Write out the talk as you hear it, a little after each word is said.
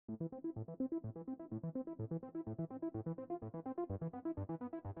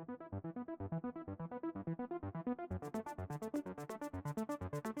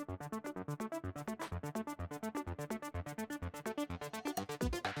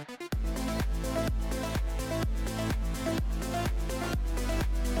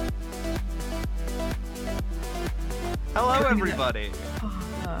Hello, everybody. Oh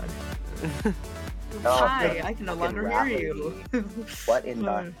god. Oh, Hi, I can no fucking longer rat hear you. What in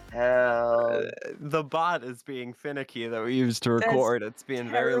the hell? The bot is being finicky that we used to record. It's being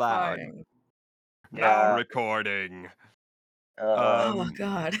very loud. Terrifying. Now Yeah. recording. Oh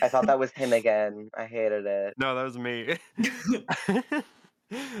god. I thought that was him again. I hated it. No, that was me. Meanwhile,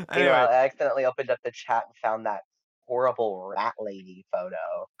 Anyway. I accidentally opened up the chat and found that horrible rat lady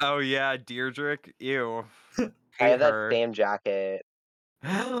photo. Oh yeah, Deirdre. Ew. I Hate have that her. same jacket.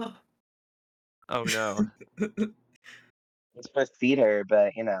 Oh no. It's supposed to feed her,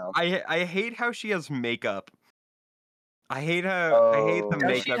 but you know. I hate how she has makeup. I hate how I hate the Oh.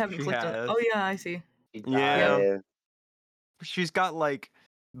 Does she makeup haven't she clicked on? has. Oh yeah, I see. She Yeah. does. She's got like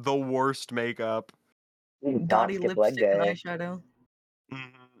the worst makeup. Not Dotty skip leg lipstick and day. eyeshadow.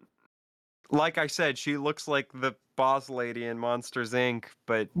 Like I said, she looks like the boss lady in Monsters Inc.,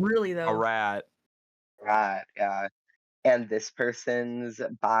 but Really a though. rat. Right, yeah. And this person's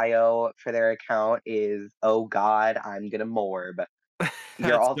bio for their account is, "Oh God, I'm gonna morb." You're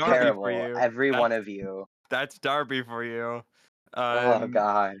That's all Darby for terrible, you. every one of you. That's Darby for you. Oh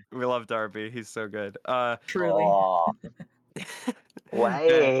God. We love Darby. He's so good. Truly. Oh, Yeah.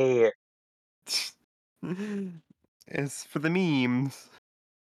 wait. It's for the memes.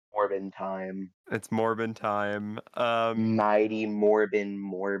 Morbin time. It's Morbin time. Mighty Morbin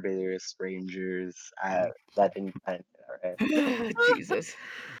Morbidus Rangers. That didn't. Alright. Jesus.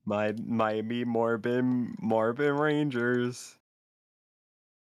 Miami Morbin Rangers.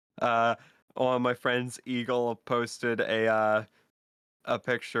 One of my friends, Eagle, posted a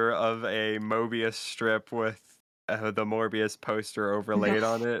picture of a Mobius strip with the Morbius poster overlaid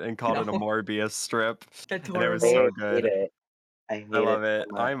on it and called it a No. Morbius strip. That's And it was horrible. so I hate good. it. I hate I love it. it.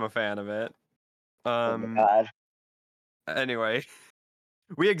 So much. I'm a fan of it. Oh my God. Anyway,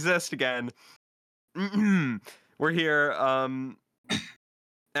 we exist again. We're here.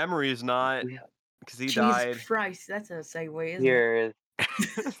 Emery's not because he died. Jesus Christ, that's a segue, isn't Years.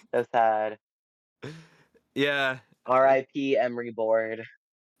 So sad. Yeah. R.I.P. Emery Board.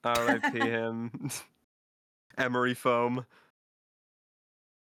 R.I.P. him. Emery foam.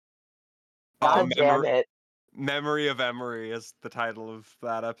 God damn it. Memory of Emery is the title of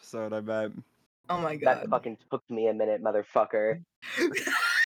that episode, I bet. it? Oh my That god. fucking took me a minute, motherfucker.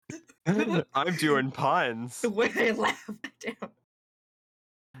 I'm doing puns. The way I laughed. Damn.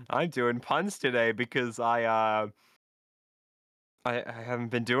 I'm doing puns today because I haven't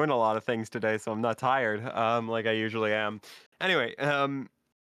been doing a lot of things today, so I'm not tired, like I usually am. Anyway,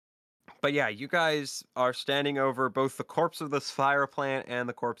 but yeah, you guys are standing over both the corpse of this fire plant and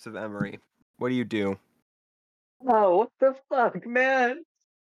the corpse of Emery. What do you do? Oh, what the fuck, man?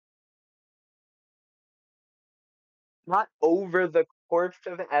 Not over the corpse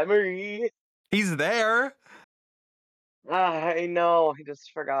of Emery. He's there. I know. I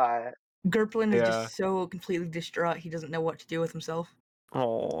just forgot. Gerplin is Yeah. just so completely distraught he doesn't know what to do with himself.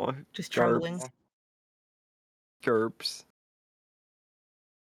 Oh, Just trembling. Gerps.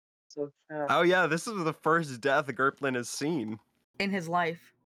 So sad. Oh yeah, this is the first death Gerplin has seen. In his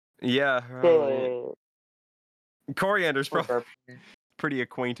life. Yeah. Oh, Coriander's poor probably Gerp. pretty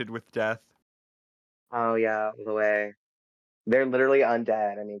acquainted with death. Oh yeah, all the way. They're literally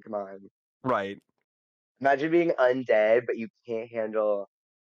undead. I mean, come on. Right. Imagine being undead, but you can't handle.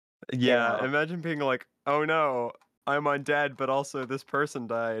 Yeah, know. imagine being like, oh no, I'm undead, but also this person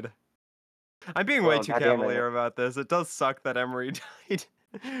died. I'm being way Well, too goddamn cavalier it. about this. It does suck that Emery died,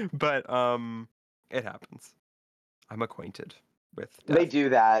 but it happens. I'm acquainted with death. They do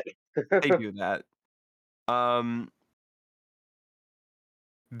that. They do that.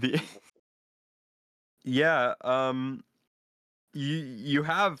 The yeah, you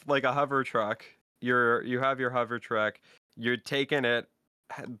have like a hover truck. You have your hover truck. You're taking it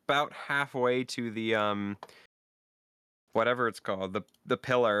about halfway to the whatever it's called, the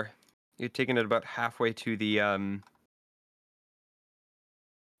pillar. You're taking it about halfway to the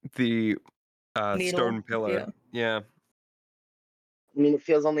Needle. stone pillar. Yeah. I mean, it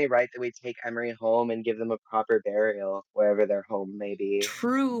feels only right that we take Emery home and give them a proper burial wherever their home may be.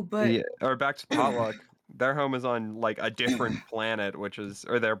 True, but Yeah, or back to Potluck. Their home is on like a different planet,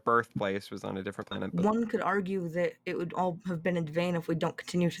 or their birthplace was on a different planet. But... one could argue that it would all have been in vain if we don't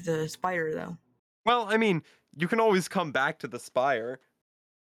continue to the spire, though. Well, I mean, you can always come back to the spire.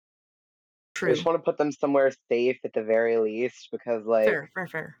 True. just want to put them somewhere safe at the very least because, Fair.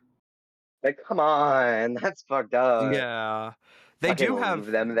 come on, that's fucked up. Yeah. They Fucking do leave have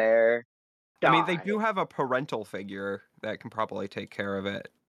them there. I mean, they God. do have a parental figure that can probably take care of it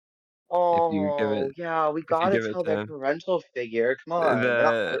Oh, yeah, we if you gotta give it tell their to parental figure. Come on, they're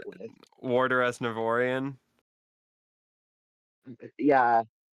not the heartless. Warder as Navorian. Yeah,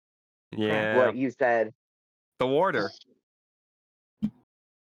 Yeah. what you said. The Warder.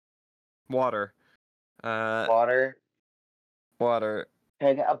 Water. Uh Water. water. Can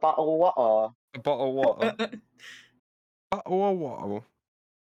I get a bottle of water? A bottle of water. Bottle of water.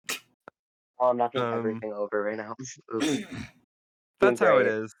 Oh, I'm knocking Um everything over right now. Oops. Doing that's how it great.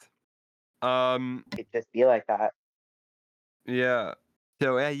 is. Um It just be like that. yeah.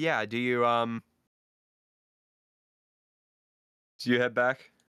 So yeah, do you head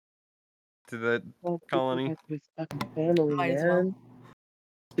back to the Well, colony? back to his fucking family, Might as well. man.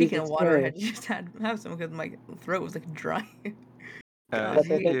 Speaking of Jesus water, I Christ. just had have some because my throat was like dry. God, As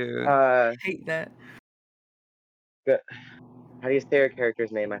Plus, I you think, do. hate that. good- how do you say her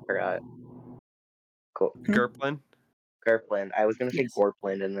character's name? I forgot. Cool. Gerplin. Gerplin. I was gonna say Yes.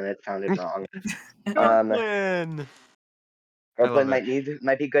 Gorplin, and then it sounded wrong. Um, Gerplin. I love Gerplin it.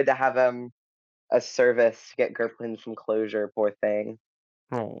 might be good to have a service to get Gerplin some closure. Poor thing.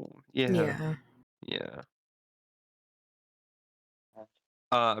 Oh, yeah. Yeah. Yeah.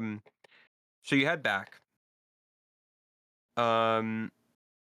 Um so you head back. Um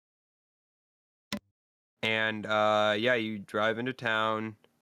and yeah, you drive into town.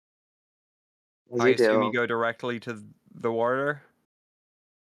 As I you assume you do. go directly to the Warder.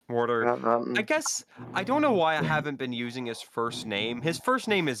 Warder. I guess I don't know why I haven't been using his first name. His first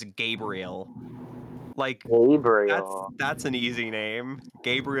name is Gabriel. Like Gabriel. that's an easy name.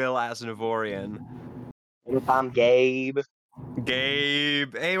 Gabriel Asnavorian. If I'm Gabe.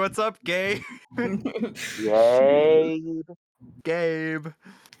 Gabe. Hey, what's up, Gabe? Gabe. Gabe.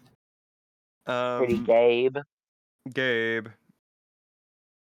 Pretty Um Gabe. Gabe.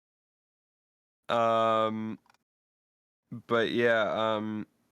 Um but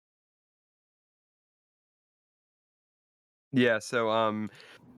yeah, so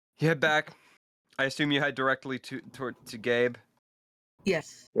you head back. I assume you head directly to Gabe.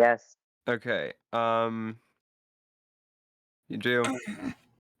 Yes. Yes. Okay. You do.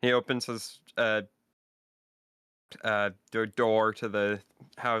 He opens his door to the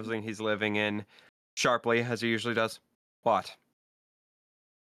housing he's living in sharply, as he usually does. What?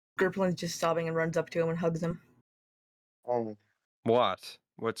 Gerplin's just sobbing and runs up to him and hugs him. Um, What?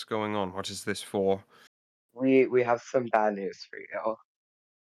 What's going on? What is this for? we have some bad news for you.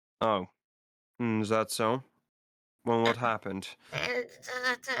 Oh, is that so? Well, what happened? Yeah,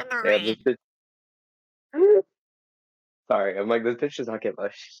 this bitch. Sorry, I'm like, this bitch does not give a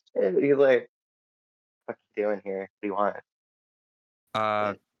shit. He's like, what you doing here? What do you want?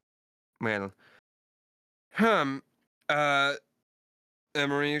 Uh, well, hmm. Uh,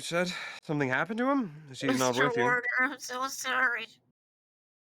 Emery, you said something happened to him? She's not with you. Warder, I'm so sorry.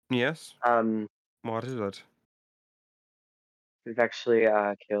 Yes. Um, What is it? he's actually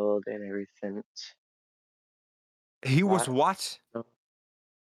killed in a recent He was attack. what?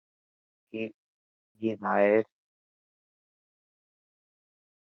 He he died.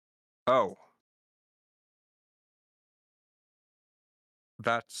 Oh,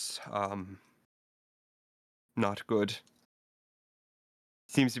 that's not good.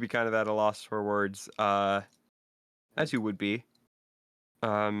 Seems to be kind of at a loss for words. As you would be.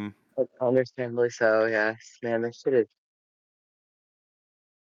 Um, Understandably so, yes. Man, this shit is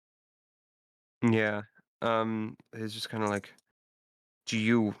yeah. It's just kind of like, do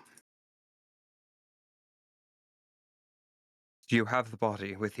you have the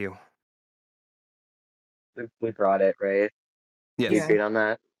body with you? we brought it, right? We Yes. Yeah. agreed on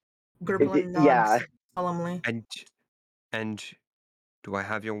that. Gerplin Yeah. nods solemnly. And do I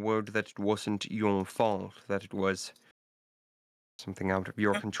have your word that it wasn't your fault, that it was something out of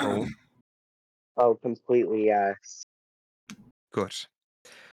your control? Oh, completely, yes. Good.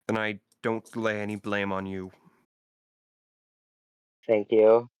 Then I don't lay any blame on you. Thank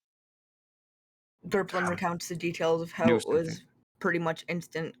you. Gerplin recounts the details of how Knew it was something. pretty much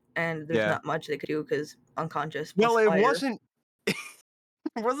instant, and there's Yeah. not much they could do because unconscious. Well, plus it fire. wasn't.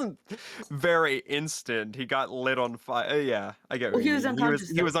 It wasn't very instant. He got lit on fire. Yeah, I get Well, what he you was mean. unconscious.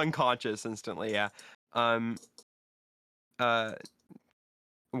 He was unconscious instantly. Yeah. Um. Uh.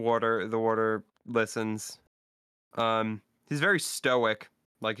 The warder listens. He's very stoic.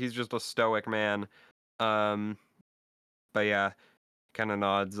 Like he's just a stoic man. Um. But yeah, kind of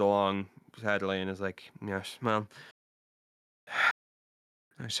nods along sadly and is like, yes, well,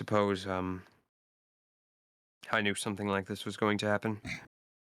 I suppose I knew something like this was going to happen.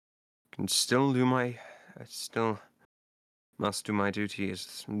 I still must do my duty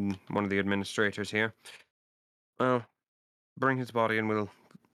as one of the administrators here. Well, bring his body and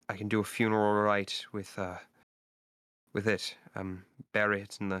I can do a funeral rite with it. Bury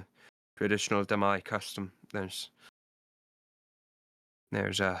it in the traditional Damai custom. There's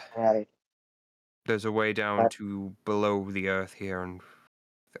a Right. there's a way down That, to below the earth here, and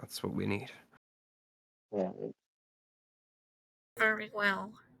that's what we need. yeah. Very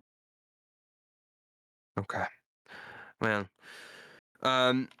well. Okay. Well,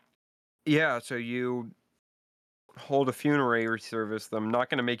 yeah. So you hold a funerary service. I'm not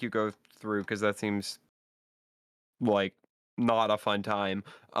going to make you go through because that seems like not a fun time.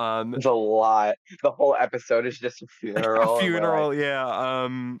 It's a lot. The whole episode is just a A funeral, and we're like, funeral. Yeah.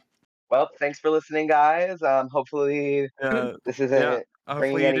 well, thanks for listening, guys. Hopefully Yeah. this Yeah. isn't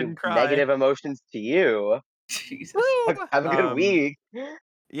Hopefully bringing you any didn't cry. negative emotions to you. Jesus. Woo! Have a good week.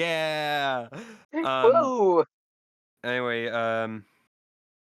 Yeah. Woo! Anyway,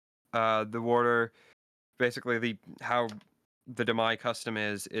 the warder, basically how the Demai custom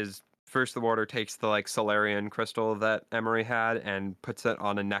is first the warder takes the like Solarian crystal that Emery had and puts it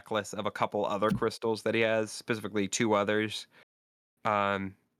on a necklace of a couple other crystals that he has, specifically two others.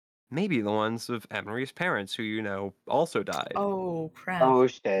 Maybe the ones of Emery's parents, who also died. Oh crap. Oh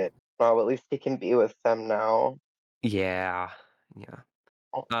shit. Well, at least he can be with them now. Yeah.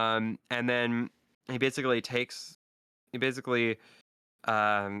 Oh, And then he basically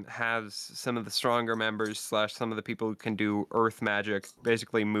has some of the stronger members / some of the people who can do earth magic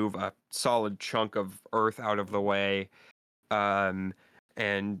basically move a solid chunk of earth out of the way, and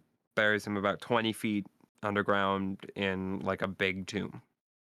buries him about 20 feet underground in like a big tomb.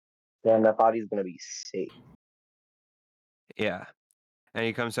 damn, that body's gonna be safe. Yeah. And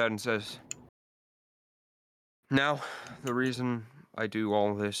he comes out and says, now, the reason I do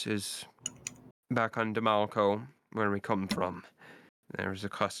all this is back on Demalco, where we come from. There's a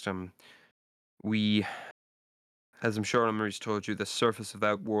custom. As I'm sure Emery's told you, the surface of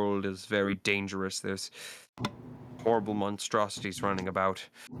that world is very dangerous. There's horrible monstrosities running about.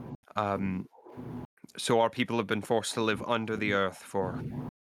 So our people have been forced to live under the earth for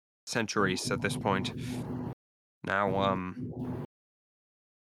centuries at this point. Now,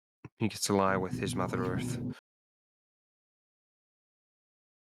 he gets to lie with his Mother Earth.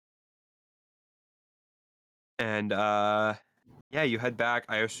 And, yeah, you head back.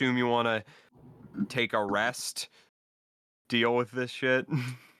 I assume you want to take a rest, deal with this shit.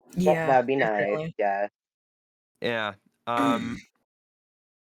 Yeah, That'd be nice. definitely. Yeah. Yeah.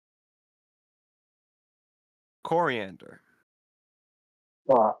 Coriander,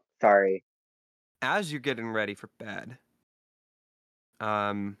 Oh, sorry. as you're getting ready for bed,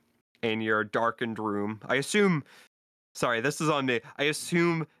 in your darkened room, sorry, this is on me. I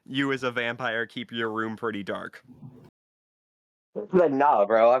assume you as a vampire keep your room pretty dark. Like, nah,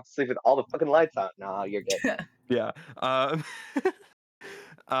 bro. I have to sleep with all the fucking lights on. Nah, you're good. Yeah. I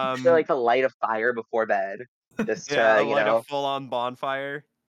feel like to light a fire before bed. Just Yeah, to, like a full-on bonfire.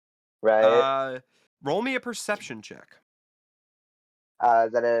 right? Roll me a perception check.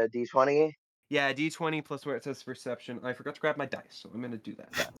 Is that a D20? Yeah, D20 plus where it says perception. I forgot to grab my dice, so I'm gonna do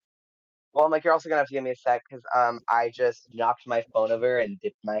that. Well, I'm like, you're also gonna have to give me a sec because I just knocked my phone over and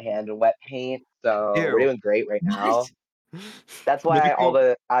dipped my hand in wet paint. So we're Ew. doing great right now. What? That's Maybe why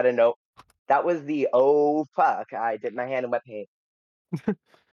go. I don't know. That was the oh fuck! I dipped my hand in wet paint.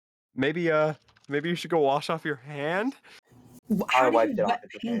 Maybe you should go wash off your hand. I How do wiped you it off. wet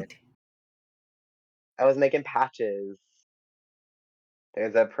It's okay. paint? I was making patches.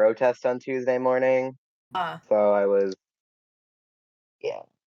 There's a protest on Tuesday morning, so I was yeah.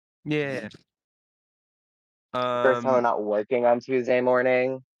 Yeah. First time I'm not working on Tuesday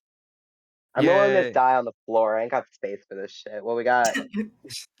morning. I'm rolling this Yeah. die on the floor. I ain't got space for this shit. What we got?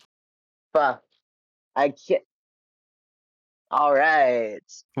 Fuck. I can't. All right.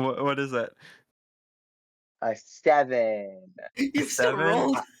 What is that? A 7. You still 7?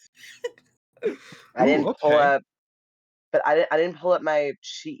 rolled. I Ooh, didn't pull okay. up, but I didn't pull up my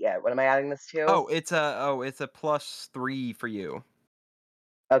sheet yet. What am I adding this to? Oh, it's a +3 for you.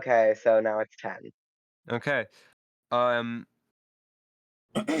 Okay, so now it's 10. Okay.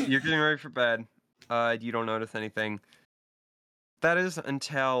 You're getting ready for bed. You don't notice anything. That is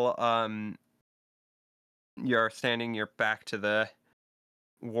until you're standing your back to the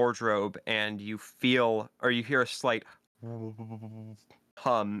wardrobe and you hear a slight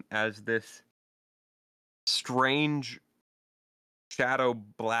hum as this strange shadow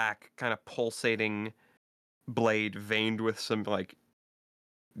black kind of pulsating blade veined with some like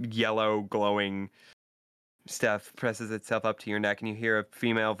yellow glowing stuff presses itself up to your neck, and you hear a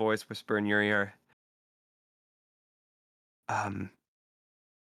female voice whisper in your ear.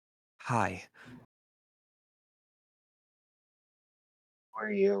 Hi. Who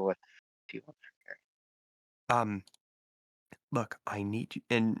are you? What do you want from here? Look, I need you.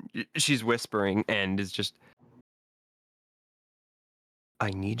 And she's whispering and is just, I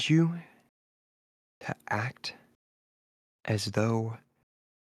need you to act as though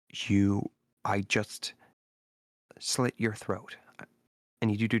I just slit your throat. I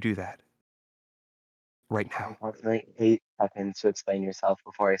need you to do that right now. Approximately 8 seconds to explain yourself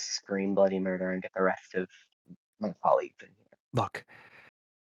before I scream bloody murder and get the rest of my colleagues in here. Look,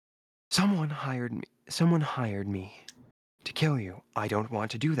 someone hired me to kill you. I don't want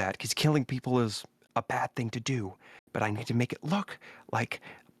to do that because killing people is a bad thing to do, but I need to make it look like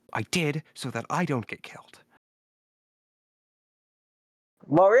I did so that I don't get killed.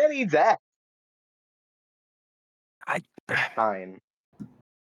 I'm already dead. I Fine.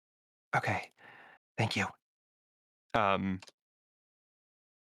 Okay. Thank you.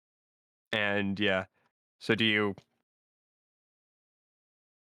 And yeah. So do you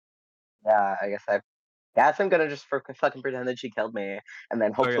Yeah, I guess I'm gonna just fucking pretend that she killed me, and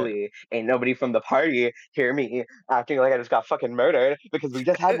then Okay. hopefully ain't nobody from the party hear me acting like I just got fucking murdered because we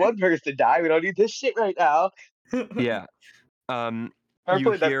just had one person die. We don't need this shit right now. Yeah. You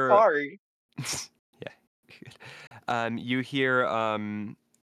Hopefully that's hear sorry. Yeah. Good. You hear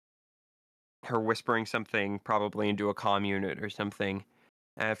her whispering something probably into a comm unit or something.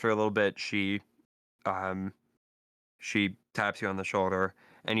 After a little bit um she taps you on the shoulder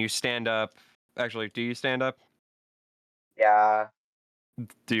and you stand up. Actually, do you stand up? Yeah,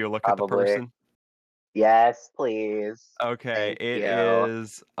 Do you look at the probably. person? Yes, please. Okay, Thank it you.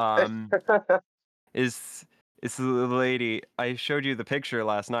 is it's the lady. I showed you the picture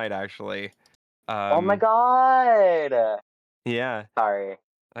last night actually. Oh my Um god. yeah, Sorry.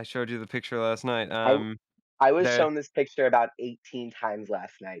 I showed you the picture last night. I I was The shown this picture about 18 times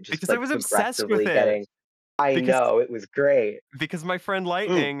last night, just Because I like was obsessed with progressively it. getting. I Because know, it was great. my friend Mm,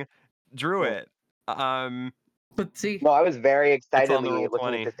 Lightning drew mm. it. Um Let's see. No, I was very it's on the excitedly roll looking at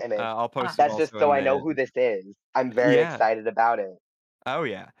 20. this image. I'll Ah. post it That's just also so in I know the who this is. I'm very Yeah. excited about it. Oh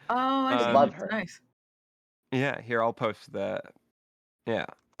yeah. Oh, I I see. love Um her. Nice. yeah, here I'll post the yeah.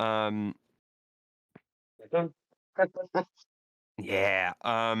 Um yeah.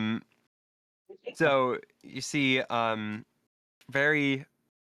 So you see very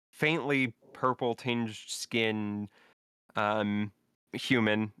faintly purple tinged skin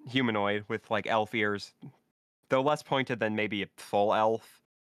humanoid with like elf ears, though less pointed than maybe a full elf.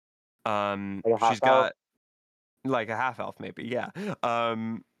 Like a half She's elf. got like a half elf maybe, yeah.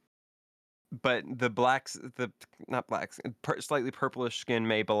 But the blacks, the not blacks, slightly purplish skin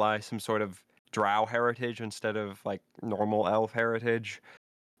may belie some sort of drow heritage instead of like normal elf heritage.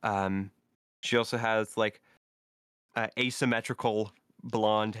 Um, she also has like asymmetrical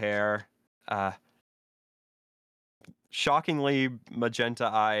blonde hair, uh, shockingly magenta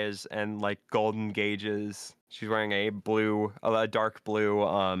eyes, and like golden gauges. She's wearing a dark blue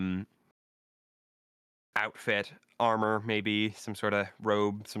outfit, armor, maybe some sort of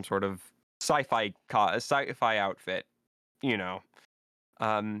robe, some sort of sci-fi outfit, you know.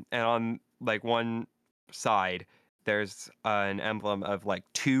 And on like one side, there's an emblem of like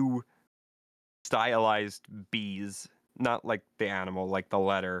two stylized bees, not like the animal, like the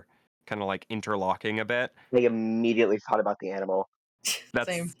letter, kind of like interlocking a bit. I immediately thought about the animal.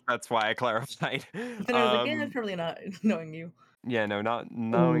 Same. That's why I clarified. Then I was like, yeah, it's probably not knowing you. Yeah, no, not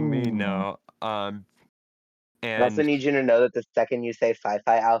knowing me, Mm. no. I also And need you to know that the second you say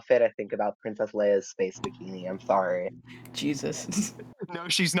sci-fi outfit, I think about Princess Leia's space bikini. I'm sorry. Jesus. no,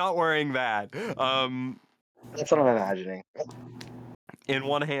 she's not wearing that. That's what I'm imagining. In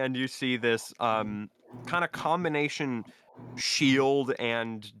one hand, you see this kind of combination shield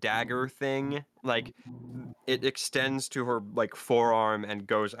and dagger thing. Like it extends to her like forearm and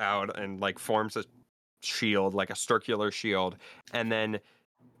goes out and like forms a shield, like a circular shield, and then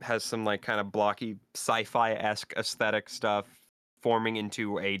has some like kind of blocky sci-fi esque aesthetic stuff forming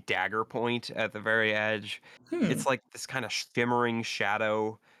into a dagger point at the very edge. Hmm. It's like this kind of shimmering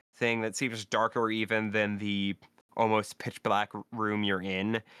shadow thing that seems darker even than the almost pitch black room you're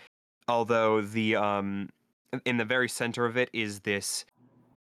in. Although the in the very center of it is this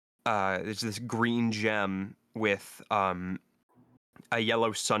there's this green gem with a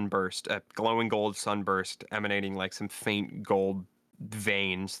yellow sunburst, a glowing gold sunburst emanating like some faint gold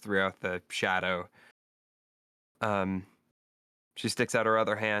veins throughout the shadow. Um, she sticks out her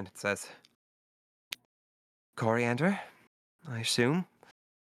other hand and says, "Coriander, I assume."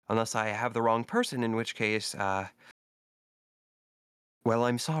 unless I have the wrong person, in which case, well,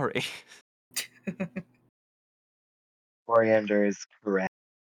 I'm sorry. Coriander is correct.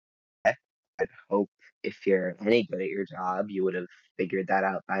 I'd hope if you're any good at your job, you would have figured that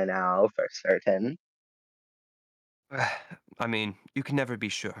out by now for certain. I mean, you can never be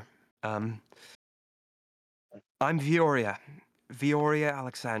sure. Um, I'm Vioria. Vioria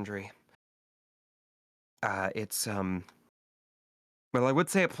Alexandri. It's, well, I would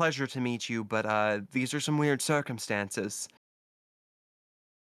say a pleasure to meet you, but, these are some weird circumstances.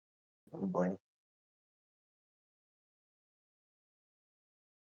 Oh boy.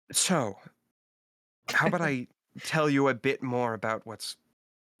 So, how about I tell you a bit more about what's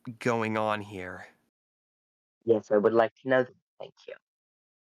going on here? Yes, I would like to know that. Thank you.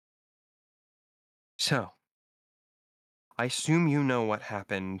 So, I assume you know what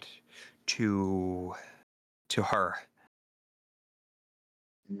happened to her.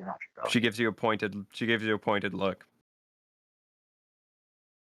 Not She really. gives you a pointed look.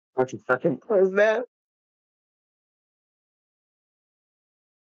 What you fucking close that?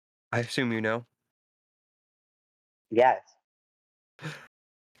 I assume you know? Yes.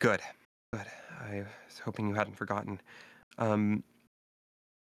 Good. Good. I was hoping you hadn't forgotten. Um,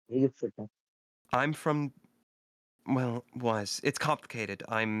 You can sit down. I'm from, well, it's complicated.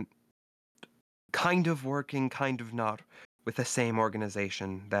 I'm kind of working, kind of not, with the same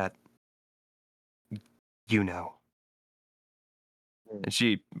organization that you know. Mm, And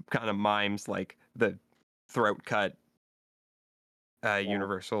she kind of mimes like the throat cut yeah.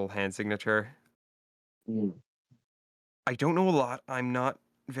 universal hand signature. Mm, I don't know a lot. I'm not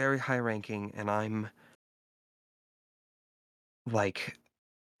very high ranking, and I'm like,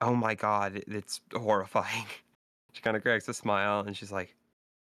 oh my god, it's horrifying. She kind of cracks a smile and she's like,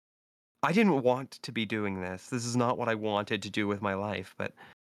 I didn't want to be doing this. This is not what I wanted to do with my life, but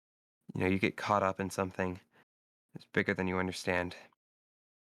you get caught up in something. It's bigger than you understand.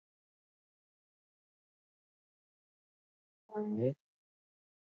 alright.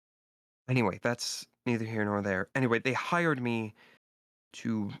 Anyway, that's neither here nor there. Anyway, they hired me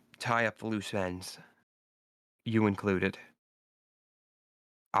to tie up the loose ends, you included.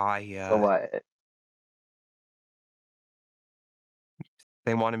 I, So what?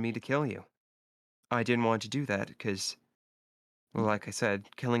 they wanted me to kill you. I didn't want to do that because, well, like I said,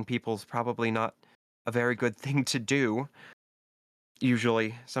 killing people's probably not a very good thing to do.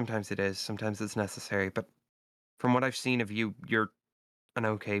 Usually, sometimes it is, sometimes it's necessary, but from what I've seen of you, you're an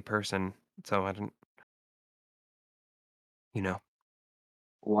okay person, so I don't, you know.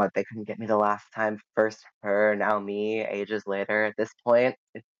 What? They couldn't get me the last time. First her, now me, ages later. At this point,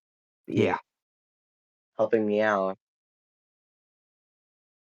 it's Yeah, you helping me out.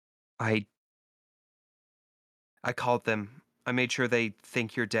 I I called them. I made sure they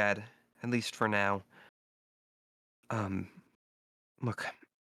think you're dead, at least for now. Um, look,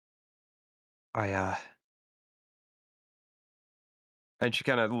 I and she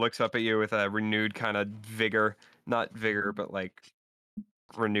kind of looks up at you with a renewed kind of vigor, not vigor, but like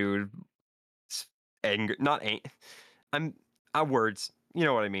renewed s- anger, not ang- I'm words, you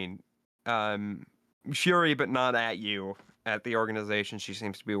know what I mean. Um, fury, but not at you, at the organization she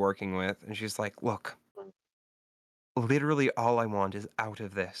seems to be working with, and she's like, "Look, literally all I want is out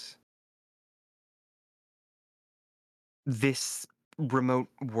of this. This remote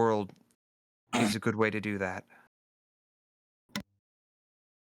world is a good way to do that."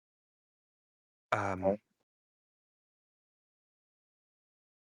 Um, Okay.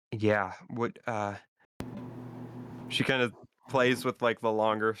 yeah, what she kind of plays with like the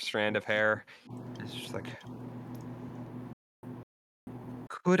longer strand of hair. It's just like,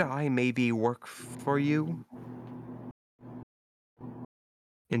 could I maybe work for you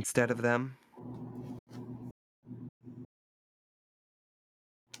instead of them?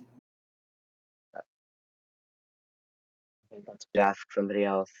 I think that's to ask somebody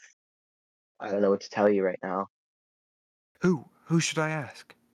else. I don't know what to tell you right now. Who? Who should I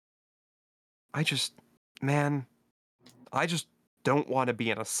ask? I just, man, I just don't want to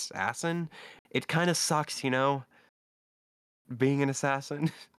be an assassin. It kind of sucks, being an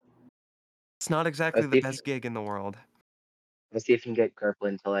assassin. It's not exactly Let's the see if you best gig in the world. let's see if you can get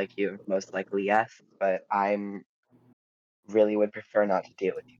Gerplin to like you. Most likely yes, but I'm really would prefer not to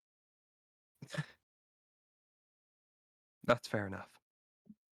deal with you. That's fair enough.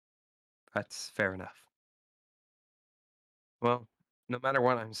 That's fair enough. Well, no matter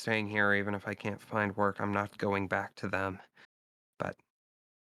what, I'm staying here, even if I can't find work, I'm not going back to them. But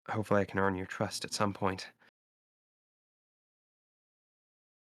hopefully I can earn your trust at some point.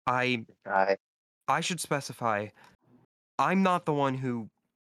 I Try. I should specify, I'm not the one who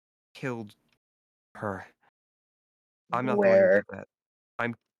killed her. I'm not the one who Where? did that.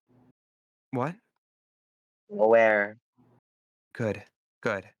 I'm what? Where? Good.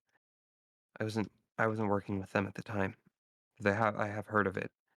 Good. I wasn't working with them at the time. I have heard of it.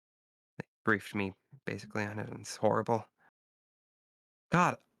 They briefed me basically on it, and it's horrible.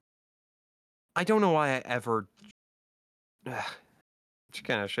 God, I don't know why I ever. She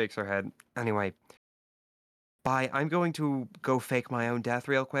kind of shakes her head. Anyway, bye. I'm going to go fake my own death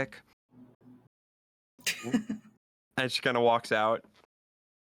real quick. And she kind of walks out,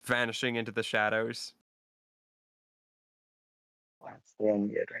 vanishing into the shadows. That's the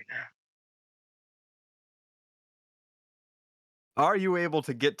end right now. Are you able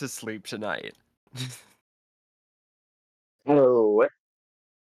to get to sleep tonight? Oh,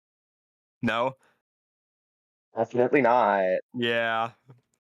 No? definitely not. Yeah.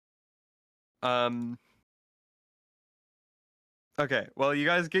 Um. Okay, well, you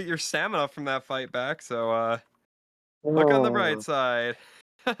guys get your stamina from that fight back, so, look on the bright Oh, side.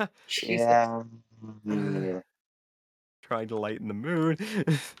 Jesus. yeah. Mm. Trying to lighten the mood.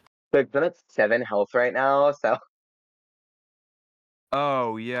 So I'm at 7 health right now, so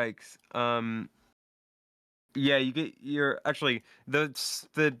Oh, yikes. Yeah, actually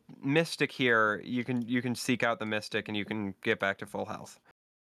the mystic here. You can seek out the mystic and you can get back to full health.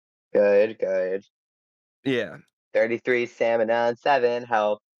 good, good. Yeah, 33 stamina and 7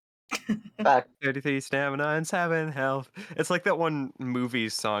 health. Fuck. 33 stamina and 7 health. It's like that one movie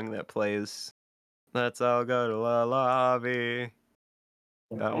song that plays. Let's all go to the lobby.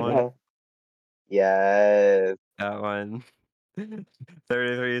 That one. Yes. That one.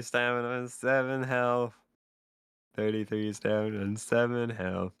 33 stamina and 7 health. 33 stamina and 7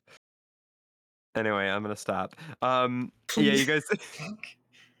 health. Anyway, I'm gonna stop. Yeah, you Please. guys.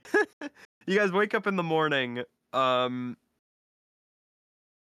 You guys wake up in the morning. Um,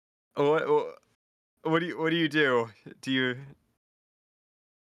 what do you do? Do you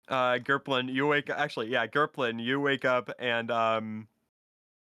Gerplin, you wake actually, yeah, Gerplin, you wake up and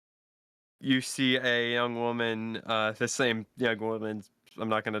you see a young woman, the same young woman, I'm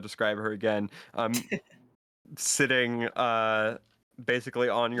not gonna describe her again. Sitting basically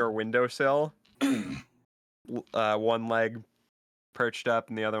on your windowsill. One leg perched up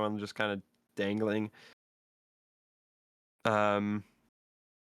and the other one just kind of dangling. Um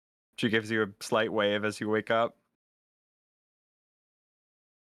She gives you a slight wave as you wake up.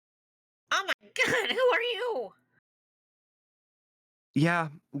 Oh my god, who are you? Yeah,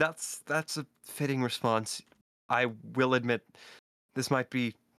 that's a fitting response. I will admit this might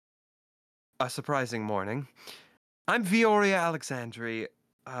be a surprising morning. I'm Vioria Alexandri.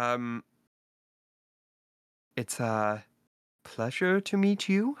 Um, it's a pleasure to meet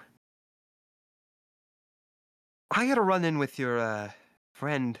you. I had a run-in with your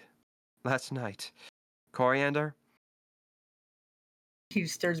friend last night, Coriander. He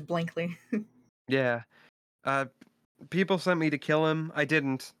stares blankly. Yeah. Uh, people sent me to kill him. I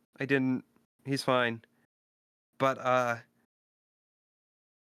didn't. I didn't. He's fine. But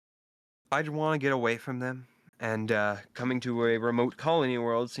I'd want to get away from them, and coming to a remote colony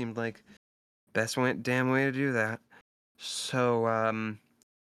world seemed like damn way to do that. So,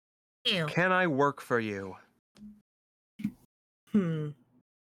 You. can I work for you? Wonder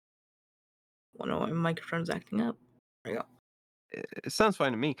why my microphone's acting up. There we go. It sounds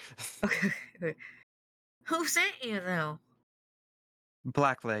fine to me. Okay. Who sent you, though?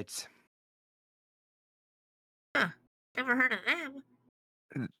 Blackblades. Huh. Never heard of them.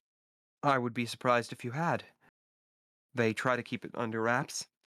 I would be surprised if you had. They try to keep it under wraps.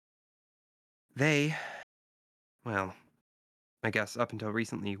 They, well, I guess up until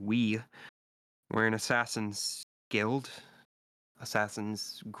recently, we were an assassin's guild,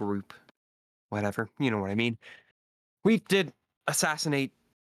 assassin's group, whatever. You know what I mean. We did assassination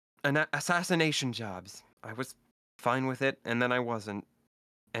jobs. I was fine with it, and then I wasn't.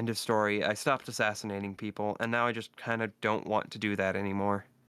 End of story. I stopped assassinating people, and now I just kind of don't want to do that anymore.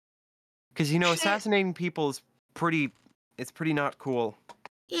 Because, Shit. assassinating people is it's pretty not cool.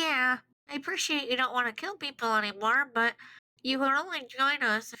 Yeah, I appreciate you don't want to kill people anymore, but you would only join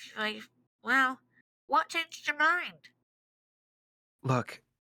us if well, what changed your mind? Look,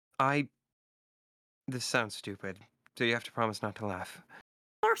 this sounds stupid, so you have to promise not to laugh.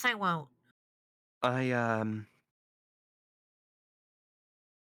 Of course I won't.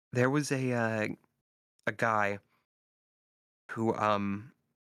 There was a guy who,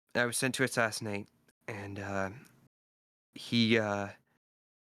 I was sent to assassinate, and, he,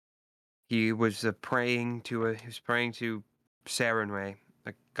 he was he was praying to Sarenrae,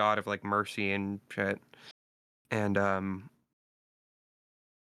 a god of, like, mercy and shit. And,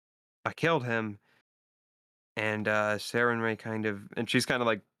 I killed him, and Sarenrae kind of, and she's kind of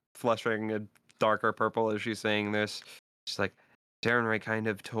like flushing a darker purple as she's saying this. She's like, Sarenrae kind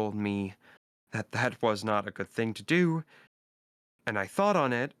of told me that that was not a good thing to do, and I thought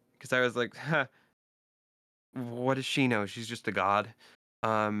on it because I was like, huh, what does she know? She's just a god.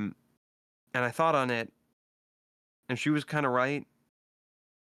 And I thought on it, and she was kind of right.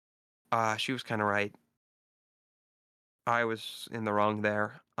 She was kind of right. I was in the wrong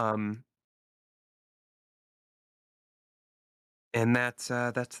there. And that's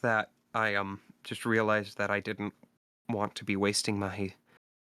that. I just realized that I didn't want to be wasting my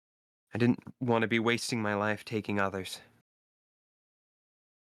I didn't want to be wasting my life taking others.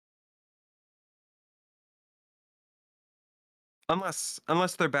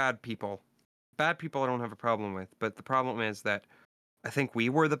 Unless they're bad people. Bad people I don't have a problem with, but the problem is that I think we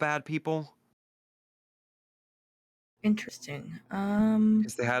were the bad people Interesting.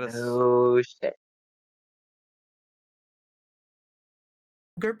 because they had us. Oh shit.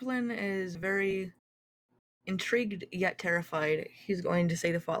 Gerplin is very intrigued yet terrified. He's going to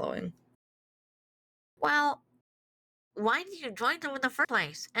say the following. Well, why did you join them in the first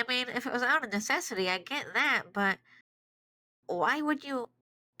place? I mean, if it was out of necessity, I get that, but why would you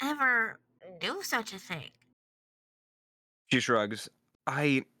ever do such a thing? She shrugs.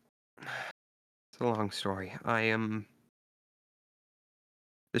 It's a long story. I am.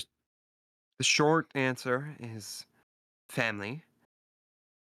 The short answer is family.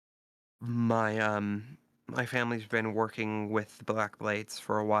 My family's been working with the Black Blades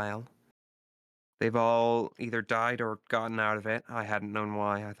for a while. They've all either died or gotten out of it. I hadn't known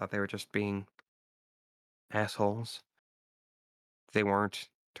why. I thought they were just being assholes. They weren't,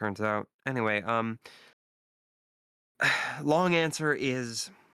 turns out. Anyway, long answer is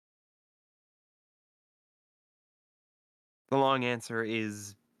the long answer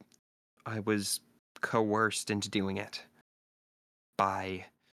is I was coerced into doing it by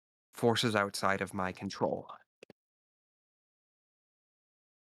forces outside of my control.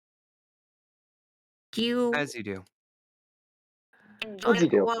 Do you As you do. enjoy As you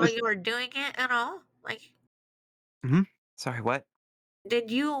it do. while you were doing it at all? Like, Sorry, what?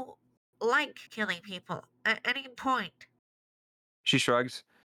 did you like killing people at any point? She shrugs.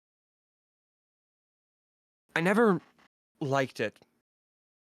 I never liked it,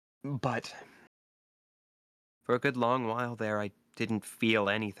 but for a good long while there, I didn't feel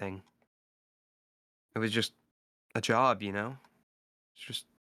anything. It was just a job, you know? It's just.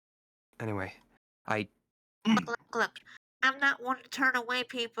 Anyway, I. Look, I'm not one to turn away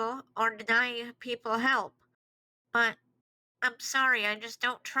people or deny people help, but I'm sorry, I just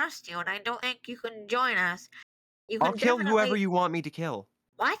don't trust you, and I don't think you can join us. You I'll can kill whoever definitely. you want me to kill.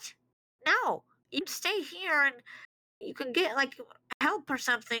 What? No, you stay here and you can get like help or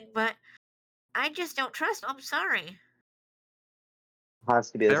something, but I just don't trust. I'm sorry.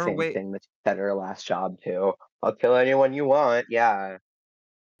 Has to be the There are same way. thing that you said at her last job too. I'll kill anyone you want, yeah.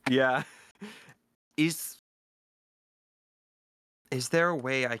 Yeah. Is. Is there a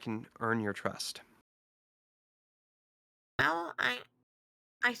way I can earn your trust? Well,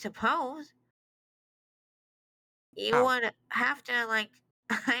 I suppose you How? would have to like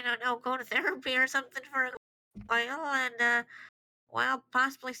I don't know, go to therapy or something for a while and well,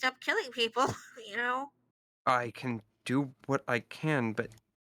 possibly stop killing people, you know? I can do what I can, but,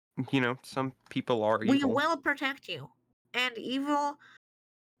 some people are We evil. will protect you. And evil,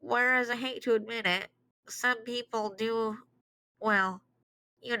 whereas I hate to admit it, some people do, well,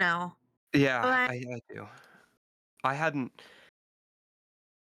 you know. Yeah, But I do. I hadn't,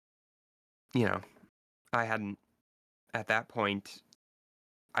 you know, I hadn't, at that point,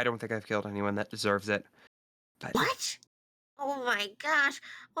 I don't think I've killed anyone that deserves it. But what? Oh my gosh.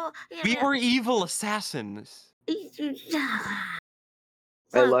 Well, we were evil assassins. I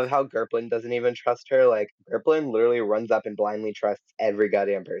Look, love how Gerplin doesn't even trust her. Like, Gerplin literally runs up and blindly trusts every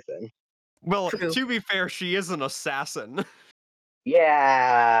goddamn person. Well, True. to be fair, she is an assassin.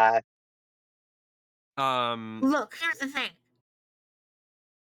 Yeah. look, here's the thing.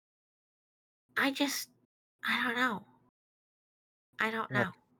 I just, I don't know. I don't Look,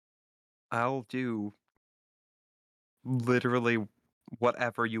 know. I'll do literally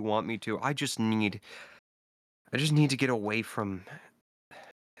whatever you want me to. I just need to get away from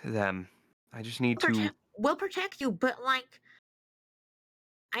them. I just need to. We'll protect you, but like,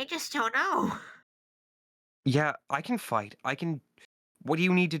 I just don't know. Yeah, I can fight. I can. What do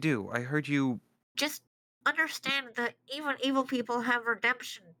you need to do? I heard you. Just understand that even evil people have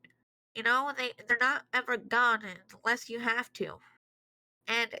redemption. You know, they're not ever gone unless you have to.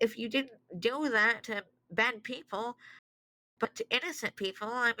 And if you didn't do that to bad people, But to innocent people,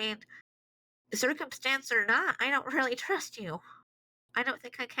 I mean, circumstance or not, I don't really trust you. I don't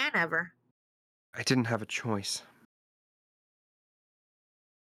think I can ever. I didn't have a choice.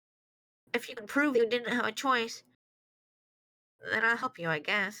 If you can prove you didn't have a choice, then I'll help you, I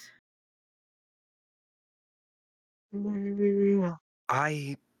guess.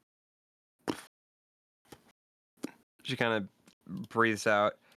 I. She kind of breathes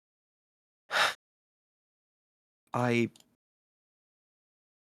out. I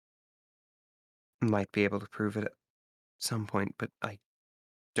might be able to prove it at some point, but I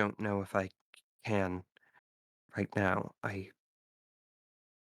don't know if I can right now.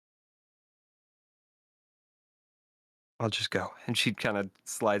 I'll just go. And she kind of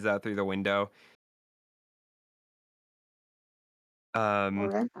slides out through the window.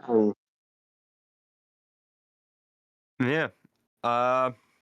 Oh, Yeah. I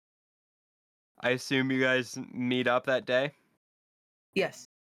assume you guys meet up that day. Yes.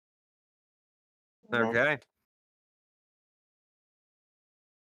 Okay.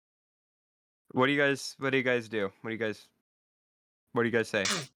 What do you guys do? What do you guys say?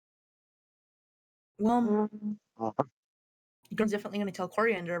 Well, Gun's definitely going to tell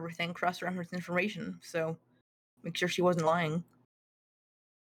Coriander everything, cross-reference information, so make sure she wasn't lying.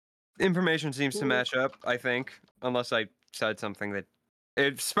 Information seems to match up, I think, unless I said something that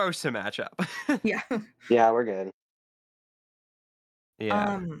it's supposed to match up. Yeah. Yeah, we're good.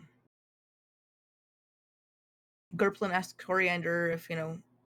 Yeah. Gerplin asked Coriander if,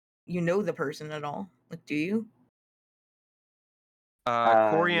 you know the person at all. Like, do you?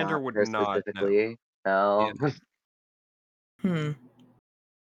 Coriander Not would her not know. specifically. No. Hmm.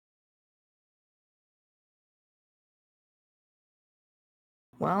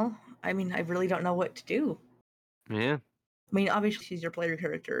 Well, I mean, I really don't know what to do. Yeah. I mean, obviously she's your player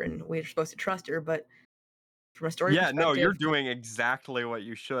character and we're supposed to trust her, but from a story Yeah, perspective, no, you're doing exactly what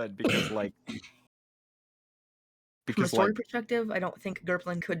you should because from a story perspective, I don't think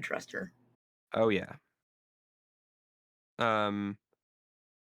Gerplin could trust her. oh yeah. 100%.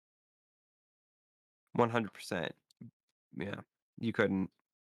 Yeah. You couldn't.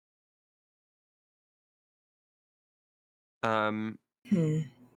 Hmm.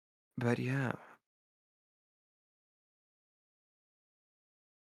 But yeah.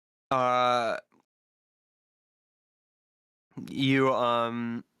 You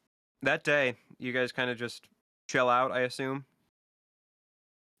that day you guys kind of just chill out, I assume.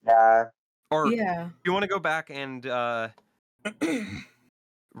 Yeah. Or Yeah. you want to go back and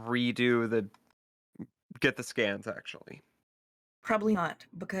redo get the scans actually. Probably not,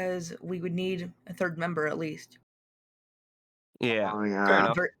 because we would need a third member at least. Yeah. Oh Fair yeah.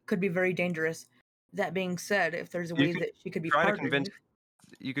 enough. Could be very dangerous. That being said, if there's a You way could that she could be try to pardoned,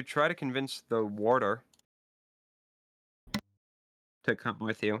 you could try to convince the warder to come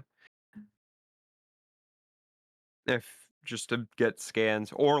with you. If just to get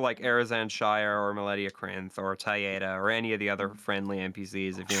scans, or like Arizan Shire or Meledia Crinth or Tayeda or any of the other friendly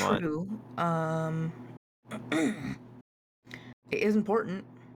NPCs if you want. true. It is important.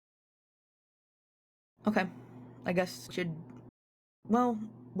 Okay. I guess we should. Well,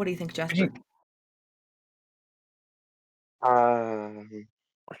 what do you think, Jasper?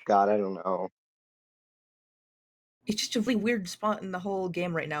 God, I don't know. It's just a really weird spot in the whole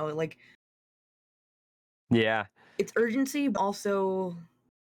game right now. Like, Yeah. it's urgency, but also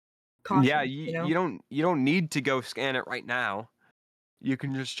caution. Yeah, you don't need to go scan it right now. You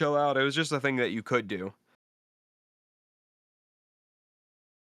can just chill out. It was just a thing that you could do.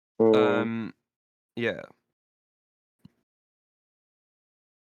 Yeah.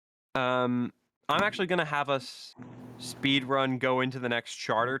 I'm actually gonna have us speed run go into the next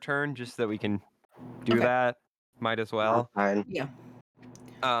charter turn just so that we can do Okay. that. Might as well. Fine. Yeah.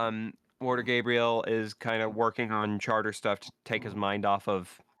 Warder Gabriel is kind of working on charter stuff to take his mind off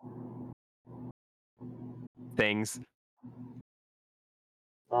of things.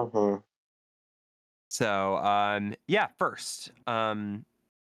 So, yeah, first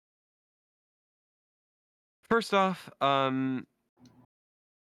off,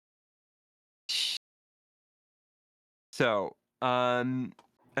 so,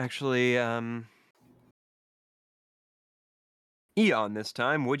 actually, Eon this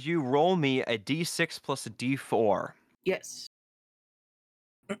time, would you roll me a d6 plus a d4? Yes.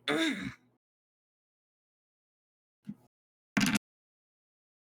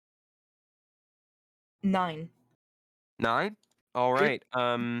 9. 9? All right.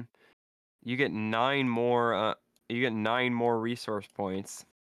 You get 9 more. You get 9 more resource points.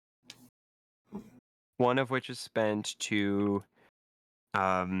 One of which is spent to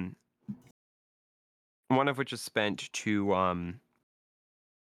one of which is spent to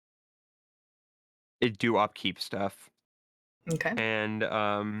do upkeep stuff, Okay. and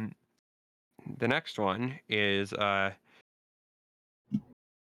the next one is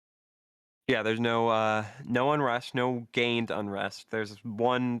yeah, there's no unrest, no gained unrest. There's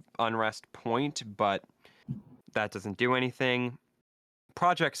one unrest point, but that doesn't do anything.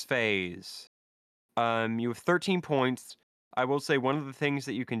 Projects phase. You have 13 points. I will say one of the things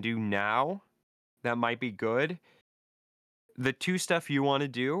that you can do now that might be good. The two stuff you want to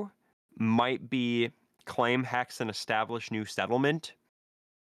do might be claim hex and establish new settlement,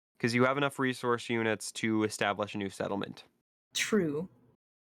 because you have enough resource units to establish a new settlement. True.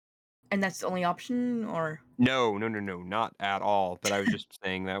 And that's the only option, or No, not at all. But I was just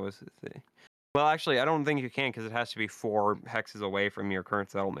saying that was the thing. Well, actually, I don't think you can, because it has to be 4 hexes away from your current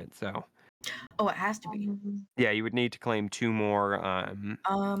settlement. So oh, it has to be. yeah, you would need to claim 2 more Let me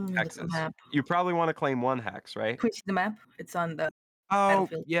look at the hexes. map. You probably want to claim 1 hex, right? Can we see the map? It's on the Oh,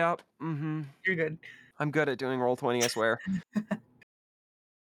 battlefield. yeah. You're good. I'm good at doing Roll20, I swear.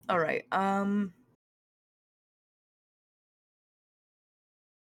 All right.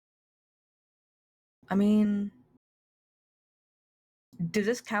 I mean, does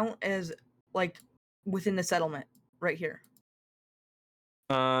this count as like within the settlement right here?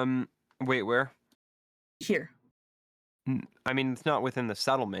 Wait, where? Here. I mean, it's not within the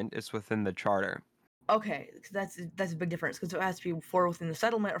settlement, it's within the charter. Okay, 'cause that's a big difference, because it has to be 4 within the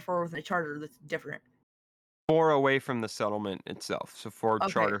settlement or 4 within the charter. That's different. 4 away from the settlement itself, so 4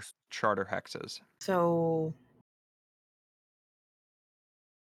 Okay. charter hexes. So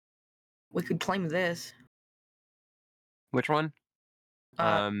we could claim this. Which one?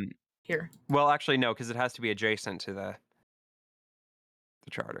 Here. Well, actually, no, because it has to be adjacent to the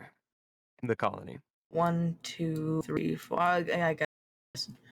charter, the colony. 1, 2, 3, 4. I guess.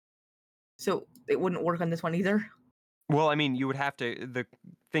 So it wouldn't work on this one either. Well, I mean, you would have to. The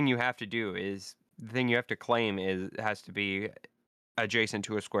thing you have to do is the thing you have to claim has to be adjacent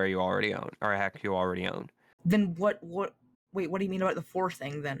to a square you already own, or a hex you already own. Then what? Wait, what do you mean about the 4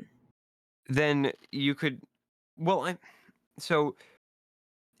 thing then? Then you could. Well, so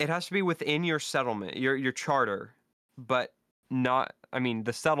it has to be within your settlement, your charter, but not. I mean,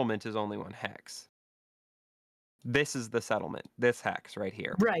 the settlement is only 1 hex. This is the settlement. This hex right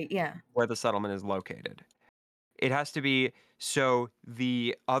here, Right. Yeah. where the settlement is located. It has to be, so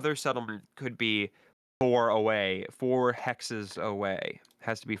the other settlement could be 4 away, 4 hexes away.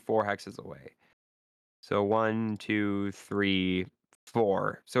 Has to be 4 hexes away. So 1, 2, 3,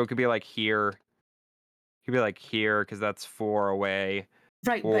 4. So it could be like here. It could be like here, because that's 4 away.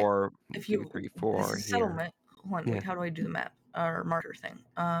 Right. 4, But if 2, you 3, this 4 is here. settlement. Hold on. Yeah. Wait. How do I do the map or marker thing?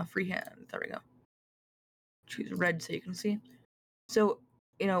 Freehand. There we go. Choose red so you can see. So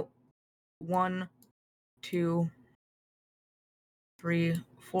 1, 2, 3,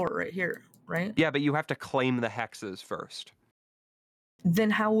 4 right here, right? Yeah, but you have to claim the hexes first. Then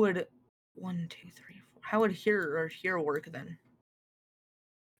how would 1, 2, 3, 4? How would here work then?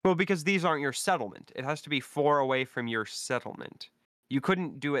 Well, because these aren't your settlement. It has to be 4 away from your settlement. You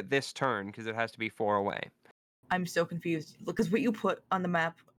couldn't do it this turn because it has to be 4 away. I'm so confused because what you put on the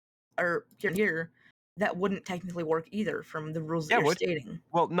map or here, that wouldn't technically work either from the rules that you're stating.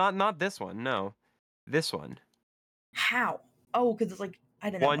 Well, not this one. No, this one. How? Oh, because it's like I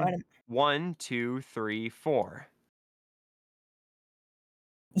don't know. 1, 2, 3, 4.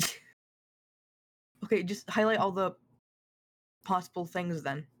 Okay, just highlight all the possible things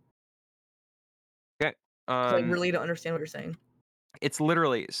then. Okay. 'Cause I really don't understand what you're saying. It's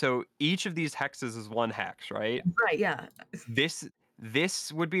literally, so each of these hexes is 1 hex, right? Right. Yeah.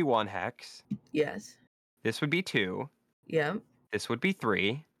 This would be 1 hex. Yes. This would be 2. Yeah. This would be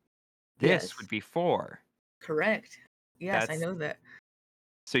 3. This Yes. would be 4. Correct. Yes, I That's- know that.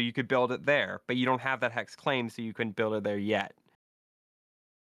 So you could build it there, but you don't have that hex claimed, so you couldn't build it there yet.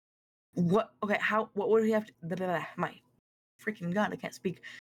 What? Okay. What would we have to? My freaking god! I can't speak.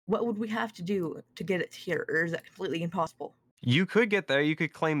 What would we have to do to get it here, or is that completely impossible? You could get there. You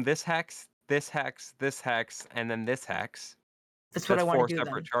could claim this hex, this hex, this hex, and then this hex. That's what I want 4 to do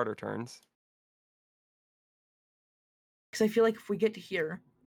separate then. charter turns. Because I feel like if we get to here,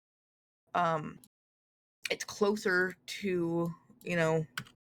 it's closer to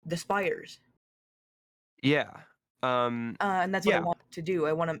the spires. Yeah. And that's what I want to do.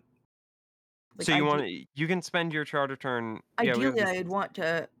 I want to. Like, so you can spend your charter turn. Ideally, I'd want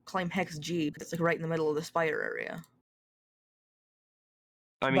to claim Hex G, because it's like right in the middle of the spire area.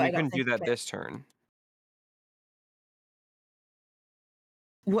 I mean, But I you don't couldn't do think we that can. this turn.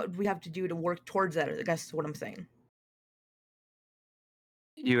 What would we have to do to work towards that? I guess is what I'm saying.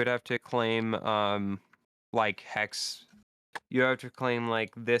 You would have to claim like hex. You have to claim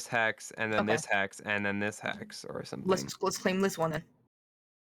like this hex and then Okay. this hex and then this hex or something. Let's claim this one then.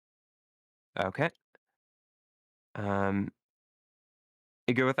 Okay.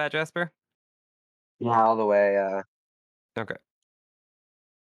 You good with that, Jasper? Yeah, all the way. Okay.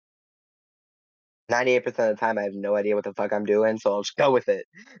 98% of the time, I have no idea what the fuck I'm doing, so I'll just go with it.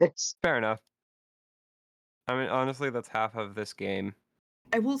 Fair enough. I mean, honestly, that's half of this game.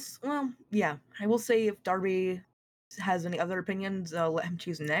 I will. Well, yeah. I will say if Darby has any other opinions, let him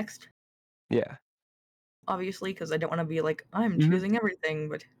choose next. Yeah. Obviously, because I don't want to be like I'm Mhm. choosing everything,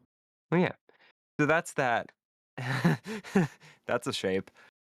 but Well, yeah. So that's that. That's a shape.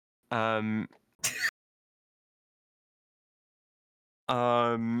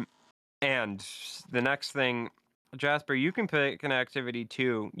 And the next thing, Jasper, you can pick an activity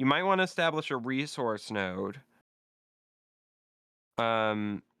too. You might want to establish a resource node.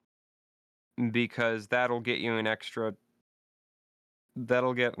 Because that'll get you an extra.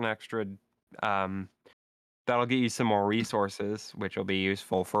 That'll get an extra. That'll get you some more resources, which will be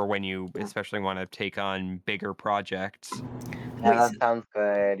useful for when you especially want to take on bigger projects. Yeah, wait. that sounds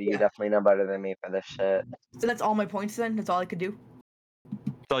good. You yeah. definitely know better than me for this shit. So that's all my points then. That's all I could do.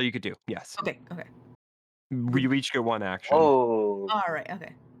 That's all you could do. Yes. Okay. Okay. We each get one action. Oh, All right.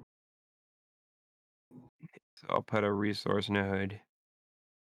 Okay. So I'll put a resource node.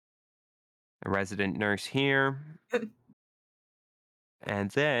 A resident nurse here. And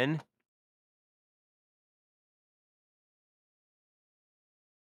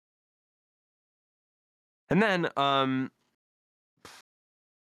then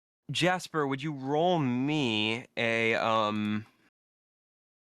Jasper, would you roll me a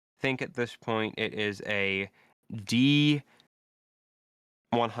think at this point it is a D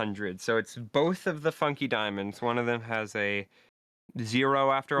 100. So it's both of the funky diamonds. One of them has a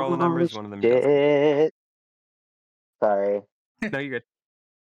 0 after all the numbers, one of them doesn't. shit. Sorry. No, you're good.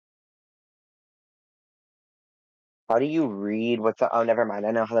 How do you read what's the? Oh, never mind.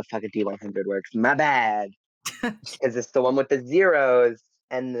 I know how the fuck a D100 works. My bad. Because it's the one with the zeros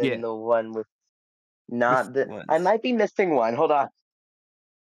and then Yeah. the one with With not the. I ones. might be missing one. Hold on.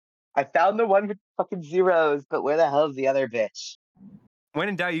 I found the one with fucking zeros, but where the hell is the other bitch? When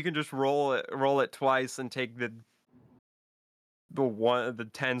in doubt, you can just roll it twice and take the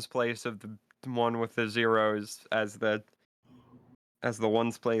tens place of the one with the zeros as the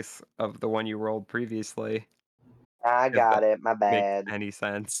ones place of the one you rolled previously. I If got that it. My makes bad. any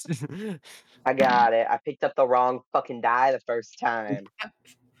sense. I got it. I picked up the wrong fucking die the first time.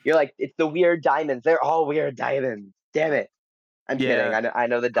 You're like, it's the weird diamonds. They're all weird diamonds. Damn it. I'm kidding. Yeah. I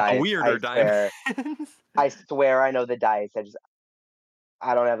know the The dice. weirder diamonds. I swear I know the dice.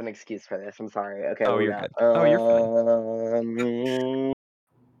 I don't have an excuse for this. I'm sorry. Okay, Oh, what we you're got? good. Oh, you're fine.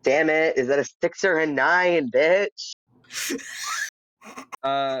 Damn it. Is that a 6 or a 9, bitch?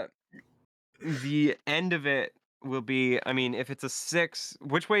 The end of it will be. I mean, if it's a 6,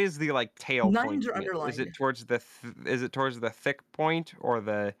 which way is the like tail Nines point? are Is it underlined. towards the is it towards the thick point or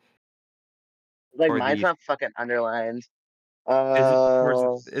the Like, or mine's the not fucking underlined.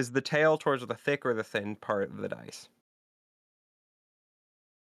 is the tail towards the thick or the thin part of the dice?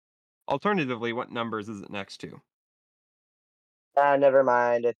 Alternatively, what numbers is it next to? Never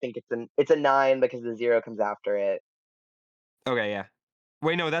mind. I think it's a 9 because the 0 comes after it. Okay, yeah.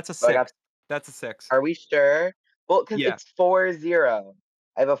 Wait, no, that's a So I 6. got. That's a 6. Are we sure? Well, because Yeah. it's 4-0.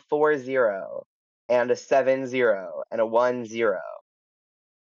 I have a 4-0 and a 7-0 and a 1-0.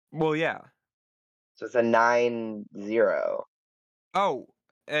 Well, yeah. So it's a 9-0. Oh,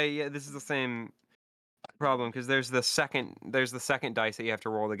 yeah. This is the same problem because there's the second dice that you have to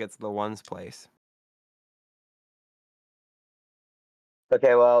roll that gets the ones place.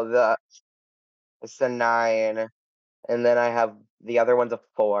 Okay, well it's a 9, and then I have the other one's a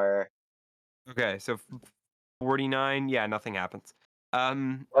 4. Okay, so 49. Yeah, nothing happens.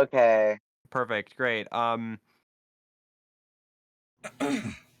 Okay. Perfect. Great.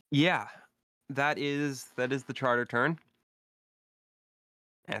 Yeah, that is the charter turn.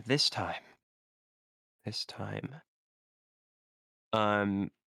 At this time,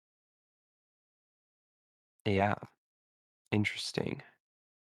 um, yeah, interesting.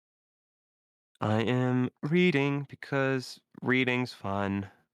 I am reading because reading's fun.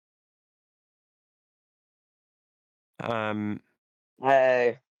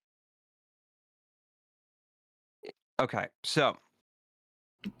 Hey. Okay, so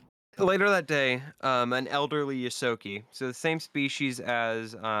later that day, an elderly Yosoki, so the same species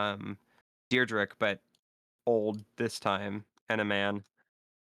as Deirdre, but old this time, and a man.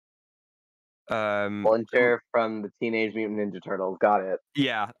 Splinter from the Teenage Mutant Ninja Turtles. Got it.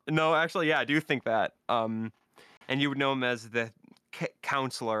 Yeah. No, actually, yeah, I do think that. And you would know him as the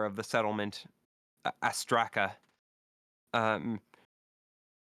counselor of the settlement, Astraka. Um,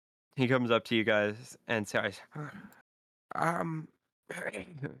 he comes up to you guys and says, um,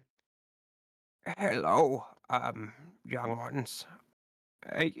 hello, young ones.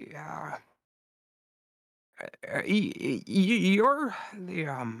 Uh, you're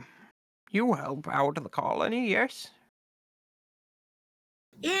the, you help out the colony, yes?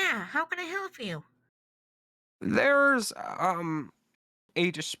 Yeah, how can I help you? There's,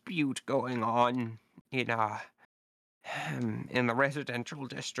 a dispute going on in the residential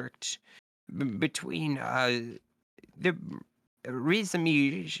district between, the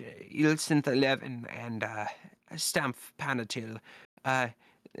Rizamij Ilsynth 11 and, Stamph Panatil.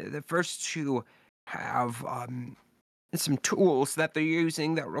 The first two have, some tools that they're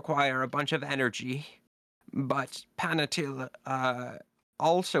using that require a bunch of energy, but Panatil,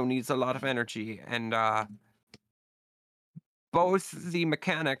 also needs a lot of energy, and, both the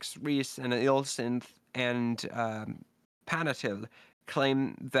mechanics, Reese and Ilsynth, and Panatil,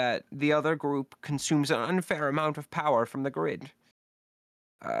 claim that the other group consumes an unfair amount of power from the grid.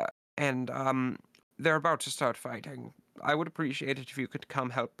 And they're about to start fighting. I would appreciate it if you could come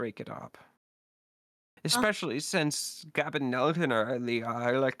help break it up. Especially since Gavin Neltner, the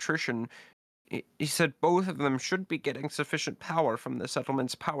electrician, he said both of them should be getting sufficient power from the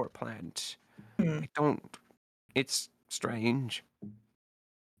settlement's power plant. I don't. It's strange.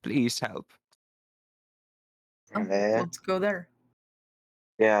 Please help. Let's go there.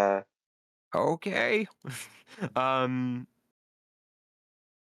 Yeah. Okay.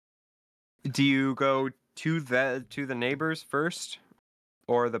 Do you go to the neighbors first,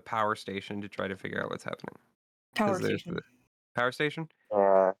 or the power station to try to figure out what's happening? Power 'Cause there's station. the power station?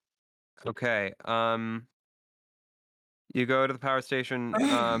 Yeah. Okay. You go to the power station,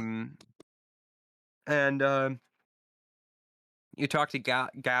 and you talk to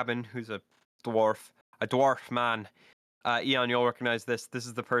Gavin, who's a dwarf man. Eon, you'll recognize this. This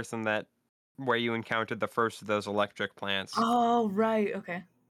is the person where you encountered the first of those electric plants. Oh, right. Okay.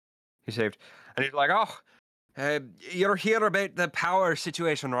 He saved. And he's like, you're here about the power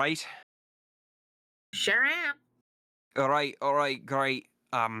situation, right? Sure am. All right, great.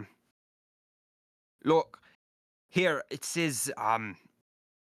 Look, here, it says,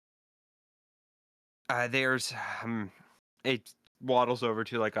 there's, it waddles over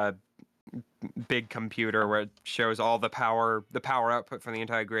to like a big computer where it shows all the power output from the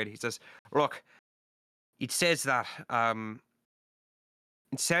entire grid. He says, look, it says that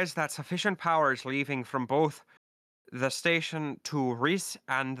sufficient power is leaving from both the station to Reese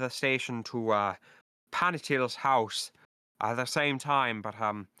and the station to Panatil's house at the same time, but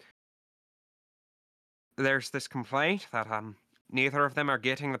there's this complaint that neither of them are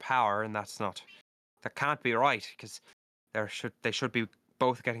getting the power, and that can't be right, because they should be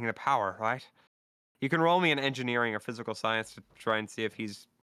both getting the power, right? You can roll me an engineering or physical science to try and see if he's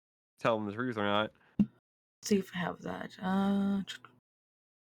telling the truth or not. See if I have that.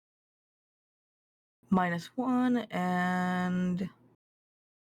 -1 and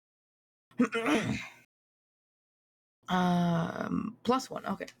 +1.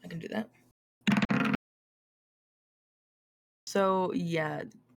 Okay, I can do that. So yeah,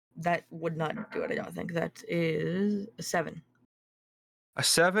 that would not do it. I don't think that is a 7. A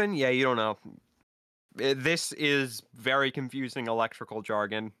 7? Yeah, you don't know. This is very confusing electrical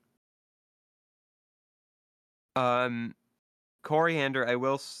jargon. Coriander, I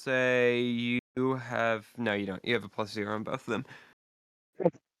will say you have... No, you don't. You have a +0 on both of them.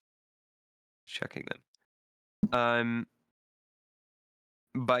 Checking them.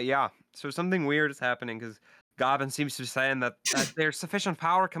 But yeah, so something weird is happening, because Gavin seems to be saying that there's sufficient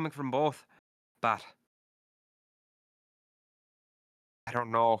power coming from both, but I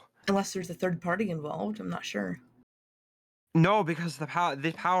don't know. Unless there's a third party involved, I'm not sure. No, because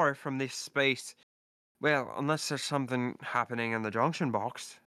the power from this space, well, unless there's something happening in the junction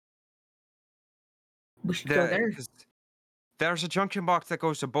box. We should go there. 'Cause there's a junction box that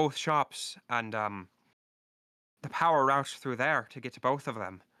goes to both shops, and the power routes through there to get to both of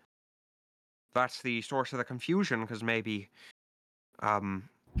them. That's the source of the confusion, because maybe, they're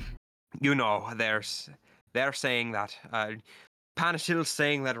saying that, Panatil's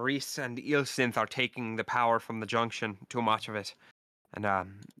saying that Reese and Ilsynth are taking the power from the junction, too much of it. And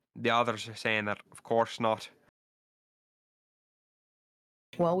the others are saying that, of course not.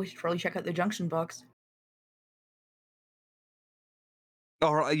 Well, we should probably check out the junction box.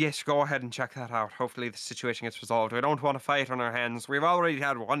 Or yes, go ahead and check that out. Hopefully the situation gets resolved. We don't want to fight on our hands. We've already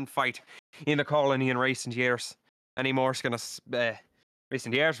had one fight in the colony in recent years. Any more's gonna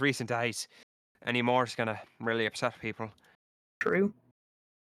recent days. Any more's gonna really upset people. True.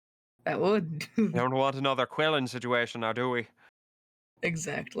 That would. We don't want another Quillen situation now, do we?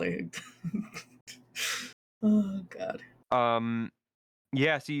 Exactly. Oh god.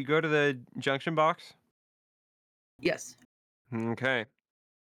 Yeah, so you go to the junction box. Yes. Okay.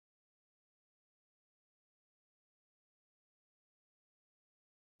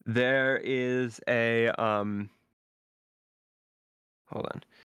 There is a hold on.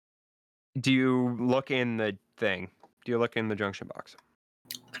 Do you look in the thing? Do you look in the junction box?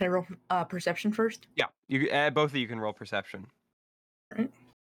 Can I roll perception first? Yeah, you both of you can roll perception. Right.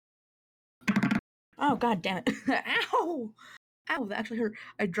 Oh god damn it. Ow! Ow, that actually hurt.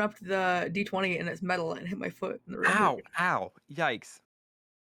 I dropped the D20 and it's metal and hit my foot in the room. Ow! Ow! Yikes!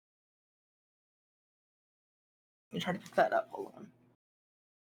 Let me try to pick that up. Hold on.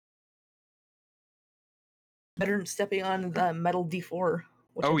 Better than stepping on the metal D4.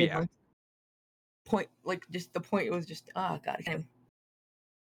 Which Oh, I did yeah. once. Point, like, just the point was just, god, I can't even.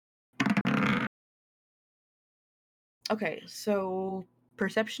 Okay, so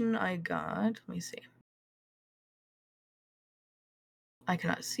perception I got, let me see. I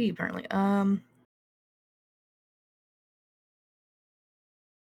cannot see apparently.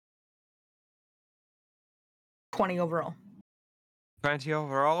 20 overall. 20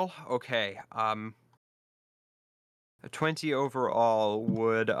 overall? Okay. A 20 overall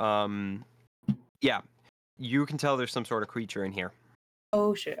would yeah. You can tell there's some sort of creature in here.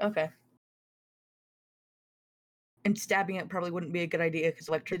 Oh shit, okay. And stabbing it probably wouldn't be a good idea because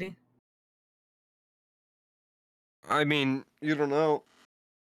electricity. I mean, you don't know.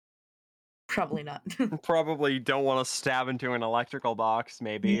 Probably not. Probably don't want to stab into an electrical box,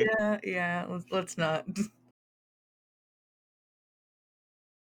 maybe. Yeah, let's not.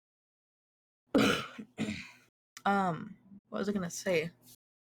 What was I gonna say?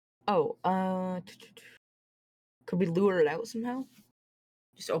 Oh, could we lure it out somehow?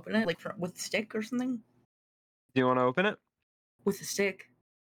 Just open it, like with a stick or something? Do you want to open it? With a stick.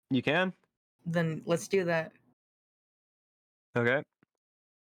 You can. Then let's do that. Okay.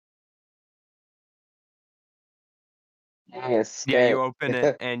 Yes. Yeah, you open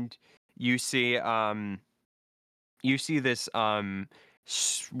it and you see this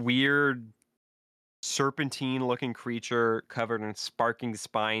weird serpentine looking creature covered in sparking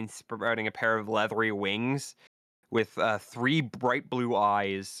spines sprouting a pair of leathery wings with 3 bright blue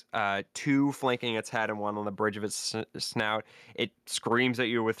eyes, 2 flanking its head and 1 on the bridge of its snout. It screams at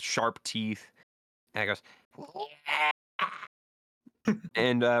you with sharp teeth and it goes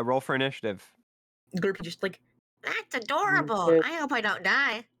and roll for initiative. Group just like, That's adorable. Okay. I hope I don't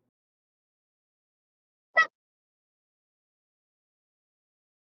die.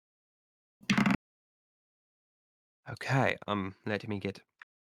 Okay, let me get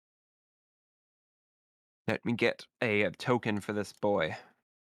a token for this boy.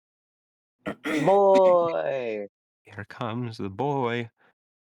 Boy. Here comes the boy.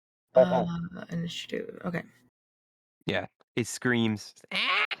 initiative. Okay. Yeah, it screams.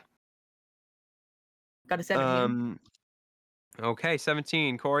 Got a 17. Okay,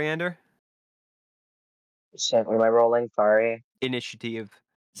 17. Coriander? Shit, what am I rolling? Sorry. Initiative.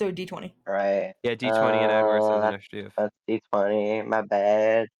 So D20. Right. Yeah, D20 and Edward says initiative. That's D20. My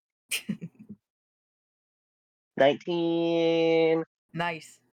bad. 19.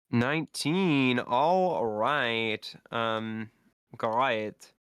 Nice. 19. All right.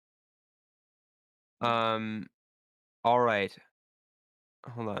 Great. All right.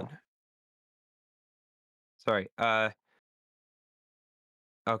 Hold on. Sorry.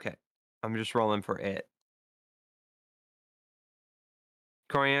 Okay. I'm just rolling for it.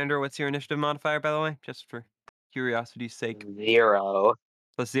 Coriander, what's your initiative modifier, by the way? Just for curiosity's sake. 0.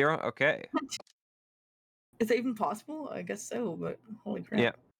 +0? Okay. Is that even possible? I guess so, but holy crap.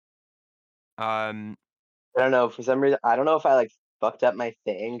 Yeah. I don't know. For some reason, I don't know if I like fucked up my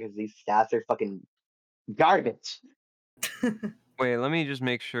thing because these stats are fucking garbage. Wait, let me just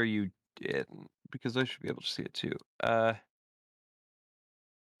make sure you didn't, because I should be able to see it too.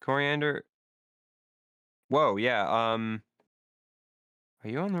 Coriander. Whoa, yeah. Are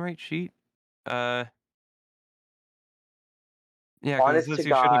you on the right sheet? Yeah, because it Honest says to you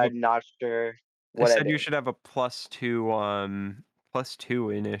should have God, not sure it what I said you did. should have a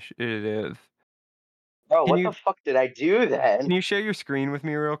 +2 initiative. Bro, Can what you the fuck did I do then? can you share your screen with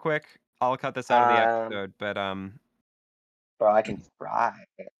me real quick? I'll cut this out of the episode, but Bro, I can try.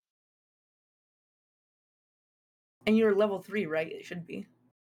 And you're level 3, right? It should be.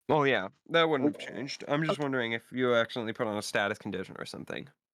 oh yeah, that wouldn't have changed. I'm just wondering if you accidentally put on a status condition or something.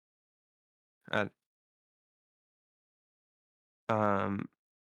 Okay,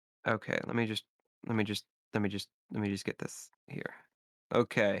 let me just get this here.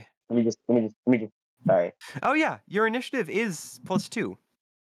 Okay. Let me just. Sorry. Oh yeah, your initiative is +2.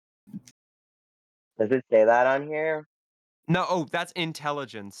 Does it say that on here? No, oh, that's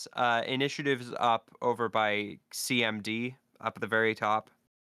intelligence. Initiative's up over by CMD, up at the very top.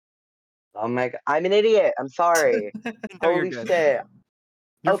 Oh my god, I'm an idiot. I'm sorry. No, you're Holy good. shit.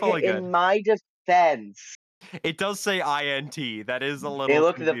 You're Okay, fully good. in my defense, It does say INT. That is a they little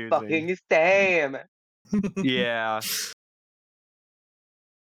look the confusing. fucking same. Yeah.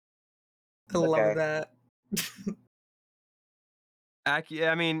 I love Okay. that.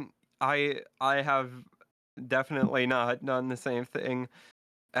 I mean, I have definitely not done the same thing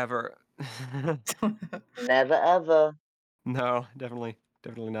ever. Never ever. No, definitely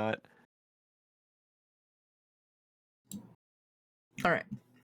not. All right.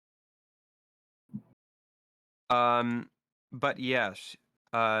 But yes,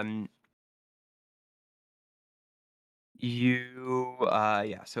 you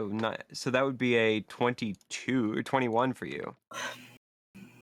yeah, so not so that would be a 22 or 21 for you.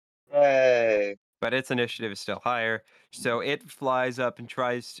 Hey. But its initiative is still higher, so it flies up and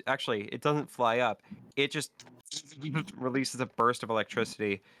tries. Actually, it doesn't fly up. It just releases a burst of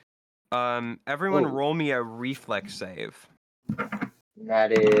electricity. Everyone, Ooh. roll me a reflex save.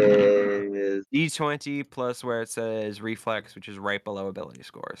 That is D20 plus where it says reflex, which is right below ability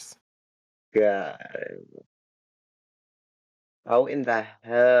scores. God. How in the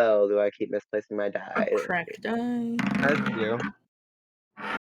hell do I keep misplacing my die? A cracked die. As you.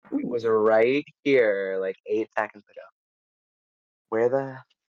 It was right here, like 8 seconds ago. Where the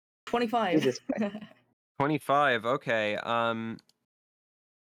 25. Jesus Christ. 25. Okay.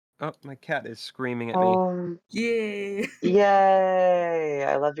 Oh, my cat is screaming at me. Yay. Yay!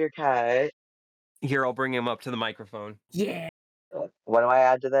 I love your cat. Here, I'll bring him up to the microphone. Yeah. What do I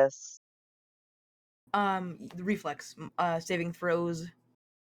add to this? The reflex. Saving throws.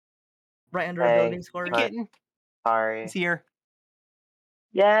 Right under Hey, ability scores. Hi. Kitten, Sorry. he's here.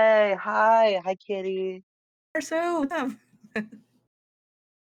 Yay! Hi, kitty. So,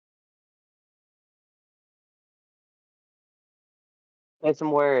 Say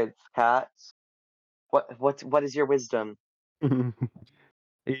some words, cats. What is your wisdom?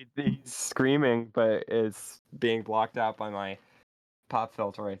 He's screaming, but it's being blocked out by my pop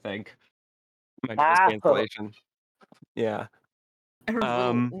filter, I think. My noise Ow! cancellation. Yeah. I heard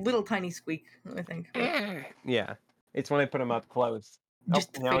a little tiny squeak, I think. Yeah. It's when I put him up close.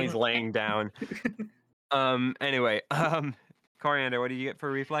 Just Now he's fading. laying down. Anyway, Coriander, what do you get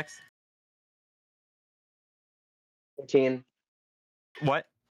for reflex? 13. What?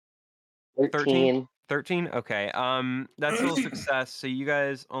 13. 13? Okay. That's still a success. So you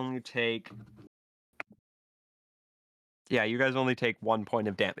guys only take. Yeah, you guys only take 1 point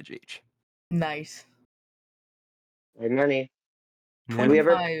of damage each. Nice. Good money. Yeah. we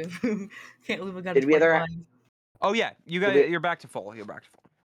ever- 25. Can't believe I got Did a we ever- 25. Oh yeah, you guys, we- you're back to full. You're back to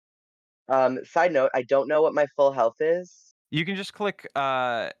full. Side note, I don't know what my full health is. You can just click.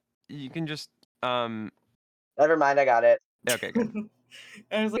 You can just. Never mind, I got it. Okay, good.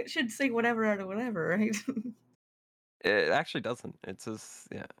 I was like, it should say whatever out of whatever, right? It actually doesn't. It says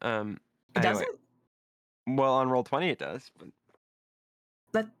yeah. It Anyway, doesn't? well, on Roll20 it does,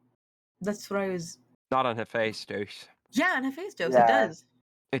 but That's what I was. not on Hephaestus. Yeah, on Hephaestus, Yeah. it does.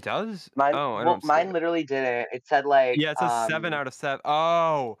 It does. Mine, Oh, I well, don't. See mine it. literally didn't. It said like Yeah, it says 7 out of 7.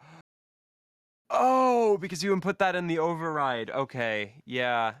 Oh. Oh, because you input that in the override. Okay.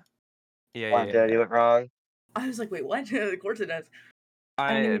 Yeah. Yeah. What, did I do it wrong? I was like, wait, what? Of course it does.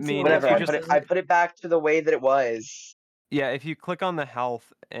 I didn't even see mean, what if Whatever. you I just put it back to the way that it was. yeah, if you click on the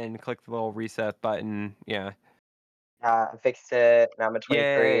health and click the little reset button, yeah. Yeah, I fixed it. Now I'm at 23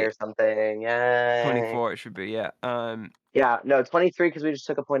 Yay. or something. Yay. 24 it should be. Yeah. Yeah, no, 23 because we just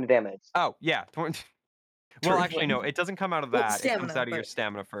took a point of damage. Oh, yeah. Well, True. actually, no. It doesn't come out of Well, that. It comes stamina, out of your but-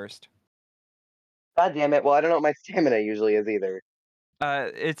 stamina first. God damn it. Well, I don't know what my stamina usually is either.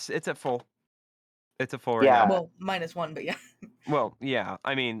 It's at full. It's at full right Yeah. now. Well, -1, but yeah. Well, yeah.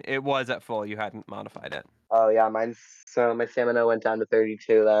 I mean, it was at full. You hadn't modified it. Oh, yeah, so my stamina went down to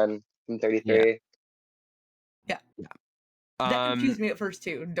 32 then from 33. That confused me at first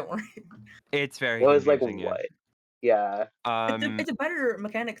too. Don't worry. It's very It was like, confusing. what? Yeah. It's a better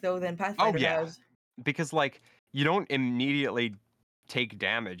mechanic though than Pathfinder yeah. has. Because like you don't immediately take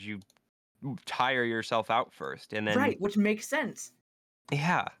damage. You tire yourself out first, and then Right, which makes sense.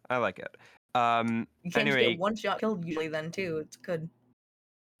 yeah, I like it. You can't just Anyway, get one shot killed usually then too. It's good.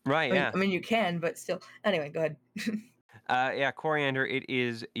 right? Yeah. I mean you can, but still. Anyway, go ahead. Yeah, Coriander, it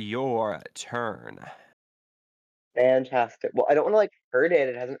is your turn. Fantastic. Well, I don't want to like hurt it.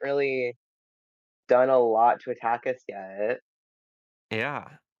 It hasn't really done a lot to attack us yet. Yeah.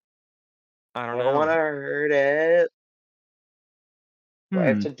 I I don't don't want to know. hurt it. Do I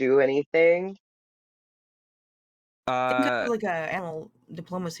have Hmm. to do anything? I think I have Uh, like a animal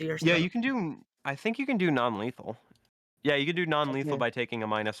diplomacy or yeah, something. you can do. I think you can do non-lethal. Yeah, you can do non-lethal Okay. by taking a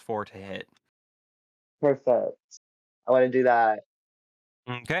 -4 to hit. Perfect. I want to do that.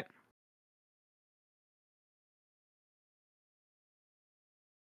 Okay.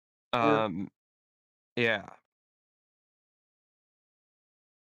 Mm. Yeah.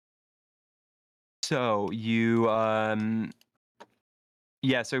 So you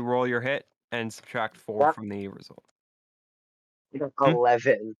yeah, so roll your hit and subtract 4 Yep. from the result.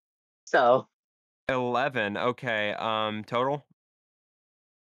 11. So 11. Okay. Total,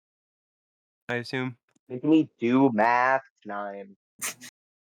 I assume. make me do math. 9.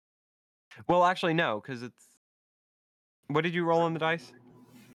 Well, actually no, cuz it's what did you roll on the dice?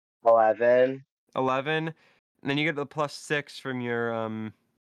 11. 11. And then you get the +6 from your Oh,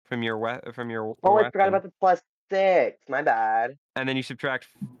 I forgot weapon. about the +6. My bad. And then you subtract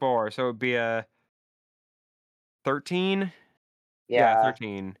 4, so it would be a 13? Yeah, Yeah.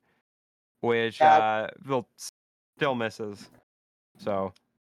 13, which That will still misses. So,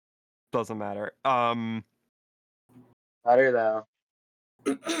 doesn't matter. better though.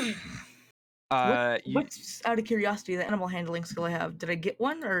 You What's out of curiosity the animal handling skill I have? Did I get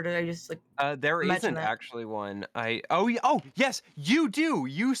one or did I just like there imagine isn't that? actually one. Oh yes, you do.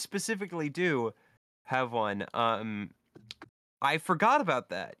 You specifically do have one. I forgot about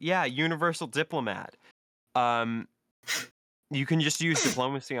that. Yeah, universal diplomat. Um, you can just use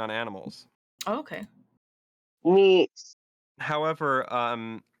diplomacy on animals. Oh, okay. Neat. However,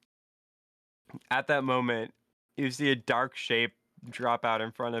 at that moment, you see a dark shape drop out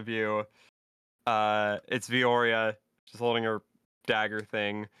in front of you. It's Vioria, just holding her dagger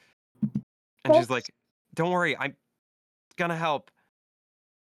thing, and she's like, "Don't worry, I'm gonna help.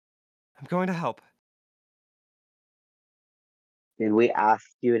 I'm going to help." Did we ask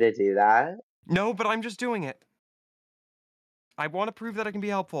you to do that? No, but I'm just doing it. I want to prove that I can be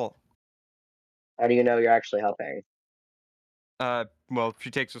helpful. How do you know you're actually helping? Well,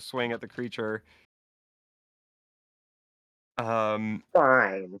 she takes a swing at the creature. Um,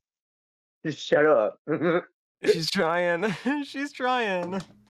 Fine. Just shut up. she's trying. She's trying.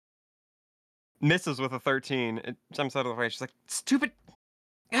 Misses with a 13. It jumps out of the way. She's like, "Stupid.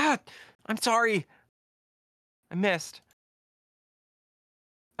 Ah, I'm sorry. I missed."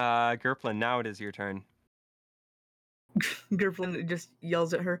 Gerplin, now it is your turn. Gerplin just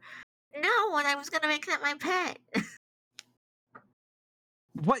yells at her. No, and I was gonna make that my pet.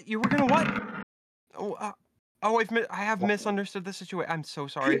 What? You were gonna what? Oh, I have misunderstood the situation. I'm so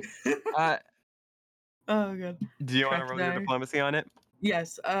sorry. Uh, Oh god. do you want to Trash roll your die. diplomacy on it?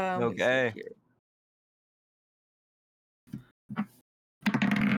 Yes. Let me see Okay. here.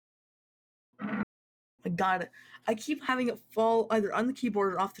 My god, I keep having it fall either on the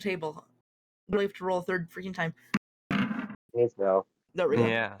keyboard or off the table. I really have to roll a third freaking time. Please no. There we go.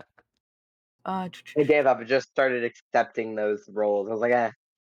 Yeah. I gave up. I just started accepting those roles. I was like, eh.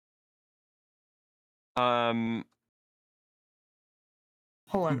 Um.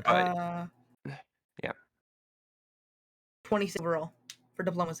 Hold on. But yeah. 26 overall for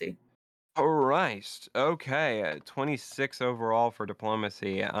diplomacy. Christ. Okay. 26 overall for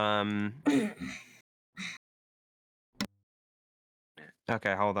diplomacy.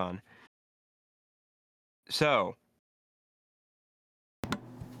 Okay. Hold on. So,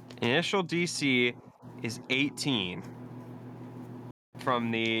 initial DC is 18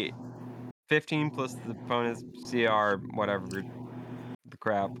 from the 15 plus the bonus CR, whatever the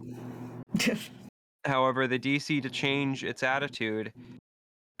crap. However, the DC to change its attitude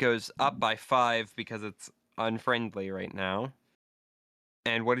goes up by 5 because it's unfriendly right now.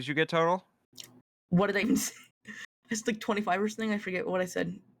 And what did you get total? What did I even say? It's like 25 or something. I forget what I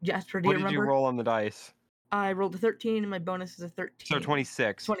said. Jasper, do What you did you remember? roll on the dice? I rolled a 13 and my bonus is a 13. So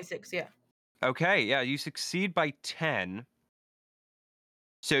 26. 26, yeah. Okay, yeah, you succeed by 10.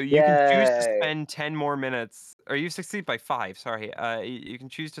 So you can choose to Yay. spend 10 more minutes, or you succeed by 5, sorry. You can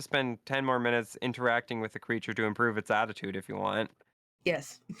choose to spend 10 more minutes interacting with the creature to improve its attitude if you want.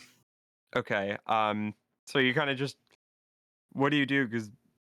 Yes. Okay, so you kind of just, what do you do? Because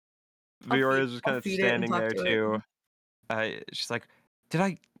I'll Vioria's just kind of feed it and standing talk there to too. it. She's like, did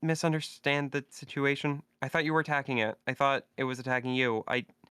I misunderstand the situation? I thought you were attacking it. I thought it was attacking you. It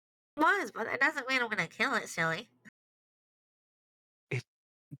was, but that doesn't mean I'm gonna kill it, silly. It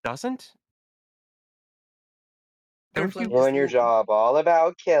doesn't? Don't you? Doing your job, all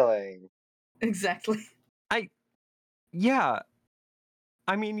about killing. Exactly. Yeah.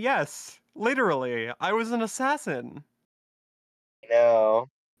 I mean, yes. Literally, I was an assassin. No.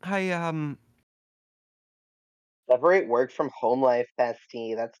 I Separate work from home life,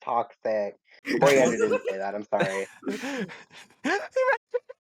 bestie. That's toxic. Coriander didn't say that. I'm sorry.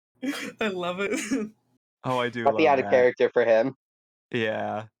 I love it. Oh, I do Might be love out of that. character for him.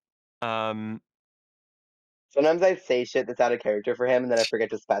 Yeah. Sometimes I say shit that's out of character for him, and then I forget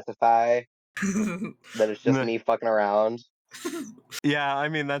to specify that it's just Meh. me fucking around. Yeah, I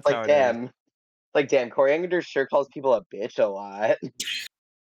mean that's how Like, it is. damn. Like, damn, Coriander sure calls people a bitch a lot.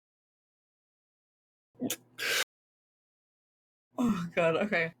 Oh god,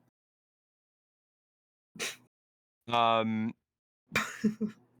 okay.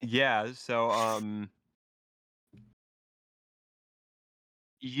 Yeah, so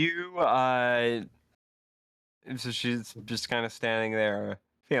you so she's just kind of standing there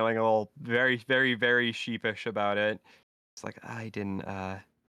feeling a little very very very sheepish about it. It's like I didn't I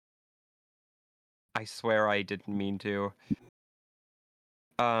swear I didn't mean to.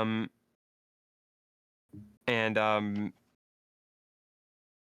 And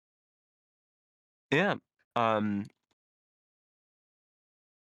yeah.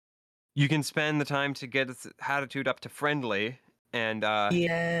 You can spend the time to get its attitude up to friendly, and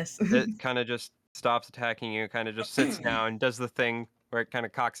Yes. it kind of just stops attacking you, kind of just sits down, does the thing where it kind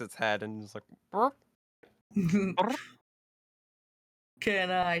of cocks its head and is like, "Burp, burp."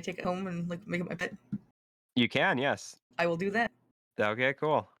 Can I take it home and like make it my pet? You can, yes. I will do that. Okay,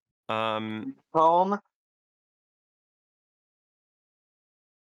 cool. Home?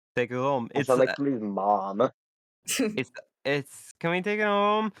 Take it home. I It's sound like somebody's mom. it's. Can we take it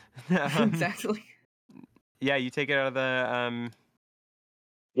home? Exactly. Yeah, you take it out of the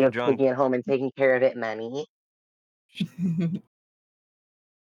You're John. taking it home and taking care of it, mommy.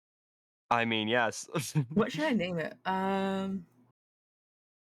 I mean, yes. What should I name it?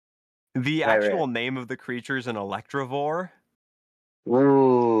 The Right, actual right. name of the creature is an electrovore,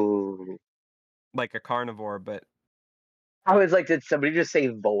 Ooh. like a carnivore, but I was like, did somebody just say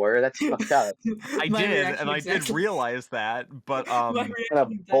vor? That's fucked up. I My did, reaction and I did exactly. realize that, but My What kind reaction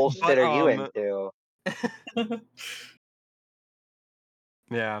of bullshit But, are you into?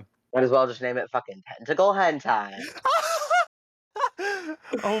 yeah. Might as well just name it fucking Tentacle Hentai.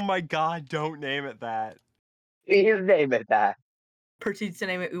 Oh my god, don't name it that. Please name it that. Proceeds to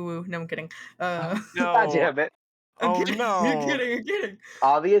name it Uwu. No, I'm kidding. God No. damn it. I'm Oh kidding. no. I'm kidding. I'm kidding.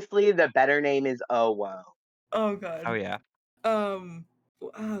 Obviously, the better name is Oh Whoa. Oh god. Oh yeah. Oh,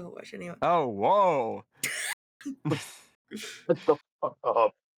 what should I name it? Oh whoa. What the fuck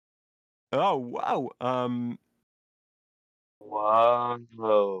up? Oh wow.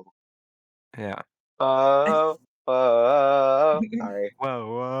 Whoa. Yeah. Oh. Sorry.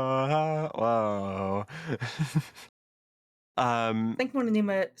 Whoa. Whoa. I think I'm gonna name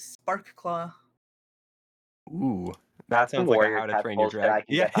it Spark Claw. Ooh. That That's some sounds like a warrior How to cat Train Your bullshit I Dragon.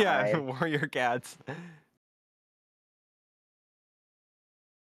 can Yeah, get yeah. behind. Warrior cats.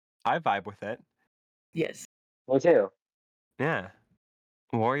 I vibe with it. Yes. Me too. Yeah.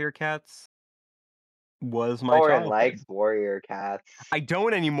 Warrior cats was my Oren childhood. likes warrior cats. I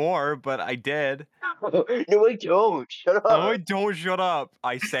don't anymore, but I did. No, I don't. Shut up. Oh, don't shut up.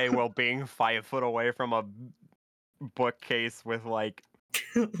 I say while being 5 foot away from a bookcase with like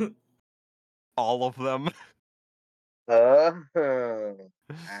all of them. Oh,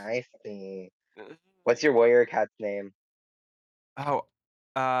 I see. What's your warrior cat's name? Oh,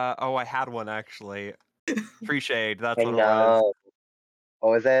 I had one actually. Tree Shade, that's I what it was. know. What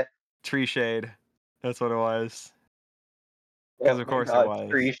was it? Tree Shade, that's what it was. Oh Because of my course it god, was.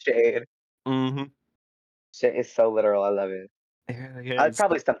 tree shade. Mm-hmm. Shit is so literal. I love it. It really That's is.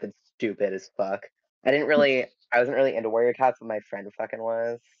 probably something stupid as fuck. I wasn't really into warrior cats, but my friend fucking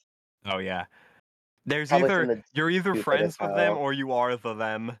was. Oh yeah. There's Probably either something you're either stupid as friends with them hell. or you are the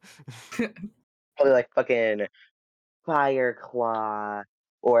them. Probably like fucking fire claw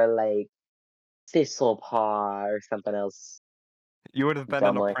or like thistle paw or something else You would have been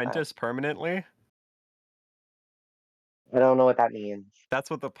an dumb like that. apprentice permanently. I don't know what that means. That's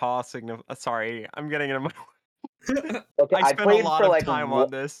what the paw signal. Sorry, I'm getting into my. Okay, I spent a lot of time on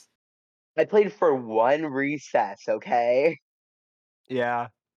this. I played for one recess, okay? Yeah,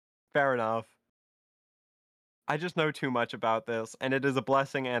 fair enough. I just know too much about this, and it is a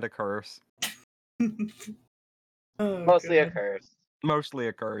blessing and a curse. Oh, Mostly a God. curse. Mostly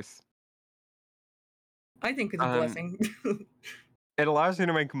a curse. I think it's a blessing. It allows you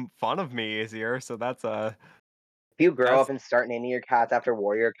to make fun of me easier, so that's If you grow That's- up and start naming your cats after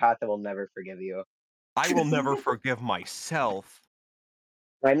warrior cats, I will never forgive you. I will never forgive myself.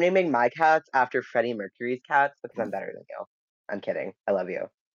 I'm naming my cats after Freddie Mercury's cats because I'm better than you. I'm kidding. I love you.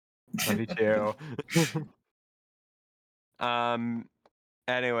 Love you too.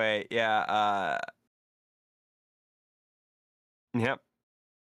 Anyway, yeah. Yep.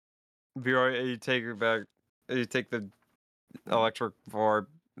 Viora, you take it back. You take the electric for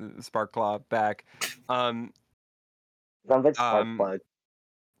spark claw back. Sounds like spark Um, plug.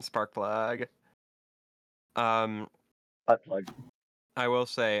 Spark plug. Um, Butt plug. I will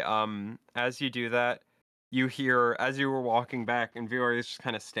say, as you do that, you hear as you were walking back, and Viora is just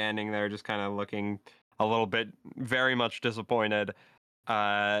kind of standing there, just kind of looking a little bit, very much disappointed.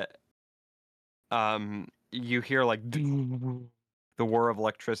 You hear like the whir of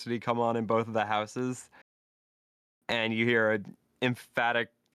electricity come on in both of the houses, and you hear an emphatic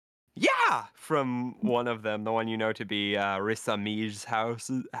 "Yeah!" from one of them, the one you know to be Risami's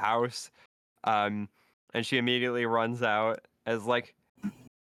house. And she immediately runs out as like,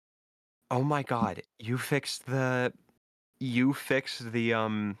 "Oh my god, you fixed the the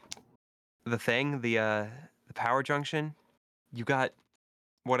thing, the power junction? You got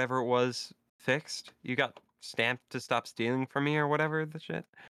whatever it was fixed? You got stamped to stop stealing from me or whatever the shit?"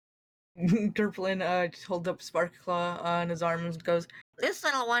 Durplin just holds up Sparkclaw on his arm and goes, This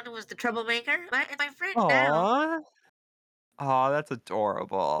little one was the troublemaker. My friend now. Aww. Aw, that's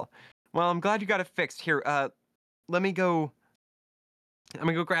adorable. Well, I'm glad you got it fixed. Here, let me go. Let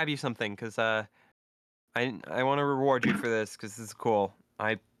me go grab you something, cause I want to reward you for this, cause this is cool.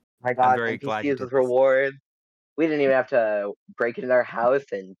 My I'm god, very glad you NPCs did with this. rewards. We didn't even have to break into their house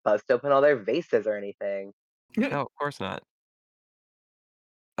and bust open all their vases or anything. No, of course not.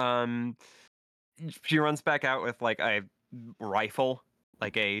 Um, she runs back out with like a rifle,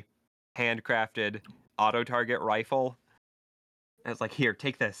 like a handcrafted auto target rifle. And it's like, here,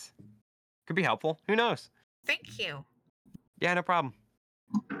 take this. Could be helpful. Who knows? Thank you. Yeah, no problem.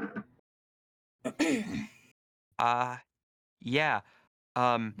 Yeah.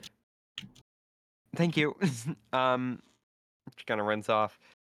 Um, thank you. She kind of runs off,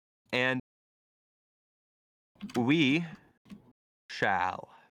 and we shall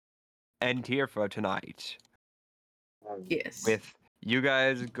end here for tonight yes. with you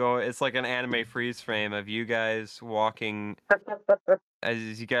guys go. It's like an anime freeze frame of you guys walking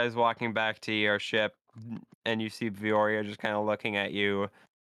as you guys walking back to your ship, and you see Vioria just kind of looking at you,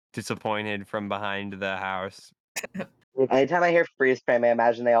 disappointed from behind the house. Anytime I hear freeze frame, I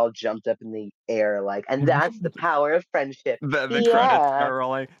imagine they all jumped up in the air, like, and that's the power of friendship. The credits Yeah. are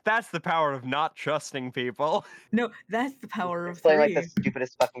rolling. That's the power of not trusting people. No, that's the power of It's playing like three. the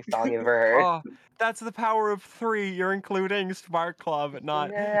stupidest fucking song you've ever heard. Oh, that's the power of 3. You're including Spark Club, not.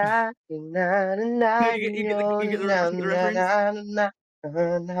 You get the reference?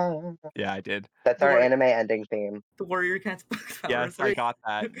 Yeah, I did. That's The our war- anime ending theme. The Warrior Cat's power Yes, of three. I got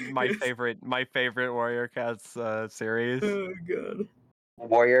that. My favorite Warrior Cats series. Oh god.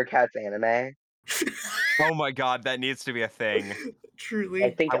 Warrior Cats anime. Oh my god, that needs to be a thing. Truly. I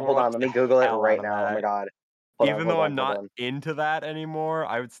think. I Hold on, watched let me the Google it hell out right of now. Oh my that. god. Hold Even on, though hold I'm on, not hold on. into that anymore,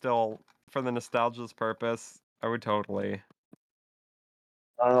 I would still, for the nostalgia's purpose, I would totally.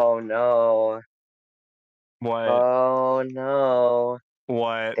 Oh no. What? Oh no.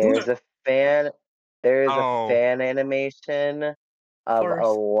 What? There's a fan. There's a Oh. fan animation of a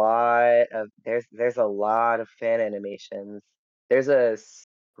Course. lot of. There's a lot of fan animations. There's a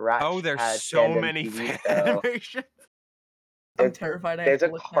Scratch Oh, there's Pad so fandom many TV fan show. animations. I'm There- terrified I have There's to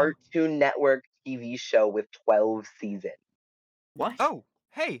a look now. Cartoon Network TV show with 12 seasons. What? Oh,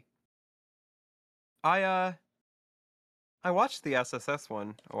 hey. I watched the SSS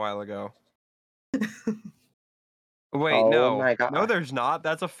one a while ago. Wait, Oh no. my No, god. there's not.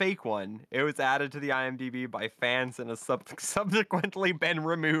 That's a fake one. It was added to the IMDb by fans and has subsequently been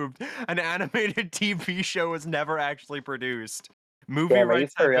removed. An animated TV show was never actually produced. Movie Damn, are you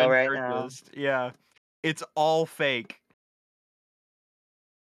rights for have real been right now? purchased. Yeah. It's all fake.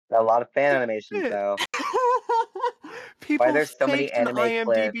 A lot of fan animations though. People there's so many faked an anime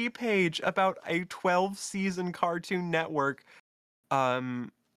clips? IMDb page about a 12-season Cartoon Network. Oh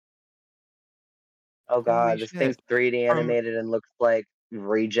Holy god, this thing's shit. 3D From animated and looks like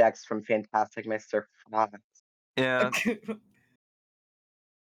rejects from Fantastic Mr. Fox. yeah.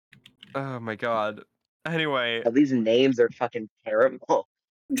 Oh my god. Anyway, All these names are fucking terrible.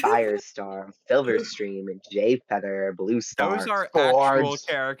 Firestar, Silverstream, J Feather, Blue those Star, are actual Forge,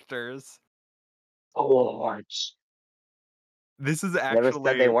 characters. Forge. This is I never said they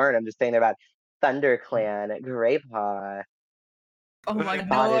actually weren't. I'm just saying they're about ThunderClan, Greypaw, Oh my god,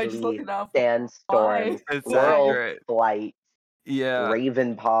 no, I Spotted just looked Leaf, it up. Sandstorm, it's Why? Whirl accurate. Flight, Yeah.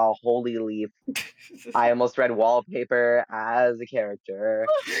 Ravenpaw, Holy Leaf. I almost read Wallpaper as a character.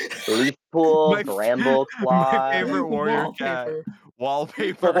 Leaf Pool, My Bramble my Claw, favorite warrior cat.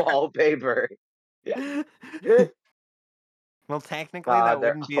 Wallpaper. Wallpaper. Wallpaper. Well, technically that They're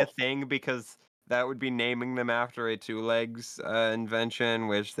wouldn't be a thing because that would be naming them after a two legs invention,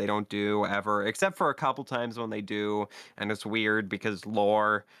 which they don't do ever, except for a couple times when they do, and it's weird because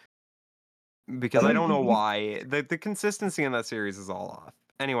lore. Because I don't know why the consistency in that series is all off.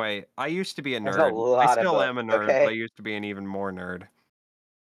 Anyway, I used to be a There's a nerd. I lot of still books, am a nerd, but I okay? used to be an even more nerd.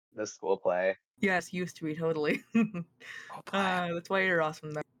 The school play. Yes, used to be totally. Oh, play. That's why you're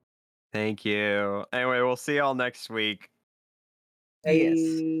awesome. Then. Thank you. Anyway, we'll see y'all next week. Yes.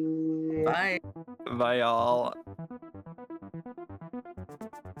 Bye. Bye. Bye, y'all.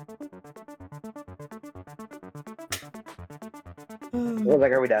 Well,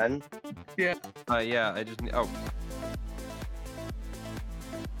 like, are we done? Yeah. Yeah, I just need. Oh.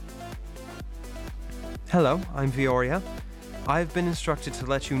 Hello, I'm Vioria. I've been instructed to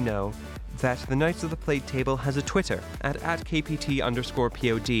let you know that the Knights of the Plate Table has a Twitter at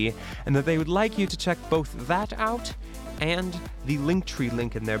 @KPT_POD, and that they would like you to check both that out and the Linktree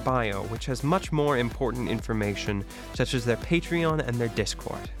link in their bio, which has much more important information, such as their Patreon and their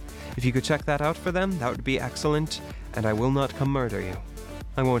Discord. If you could check that out for them, that would be excellent, and I will not come murder you.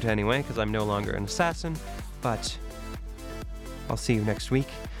 I won't anyway, because I'm no longer an assassin, but I'll see you next week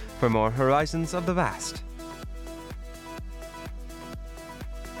for more Horizons of the Vast.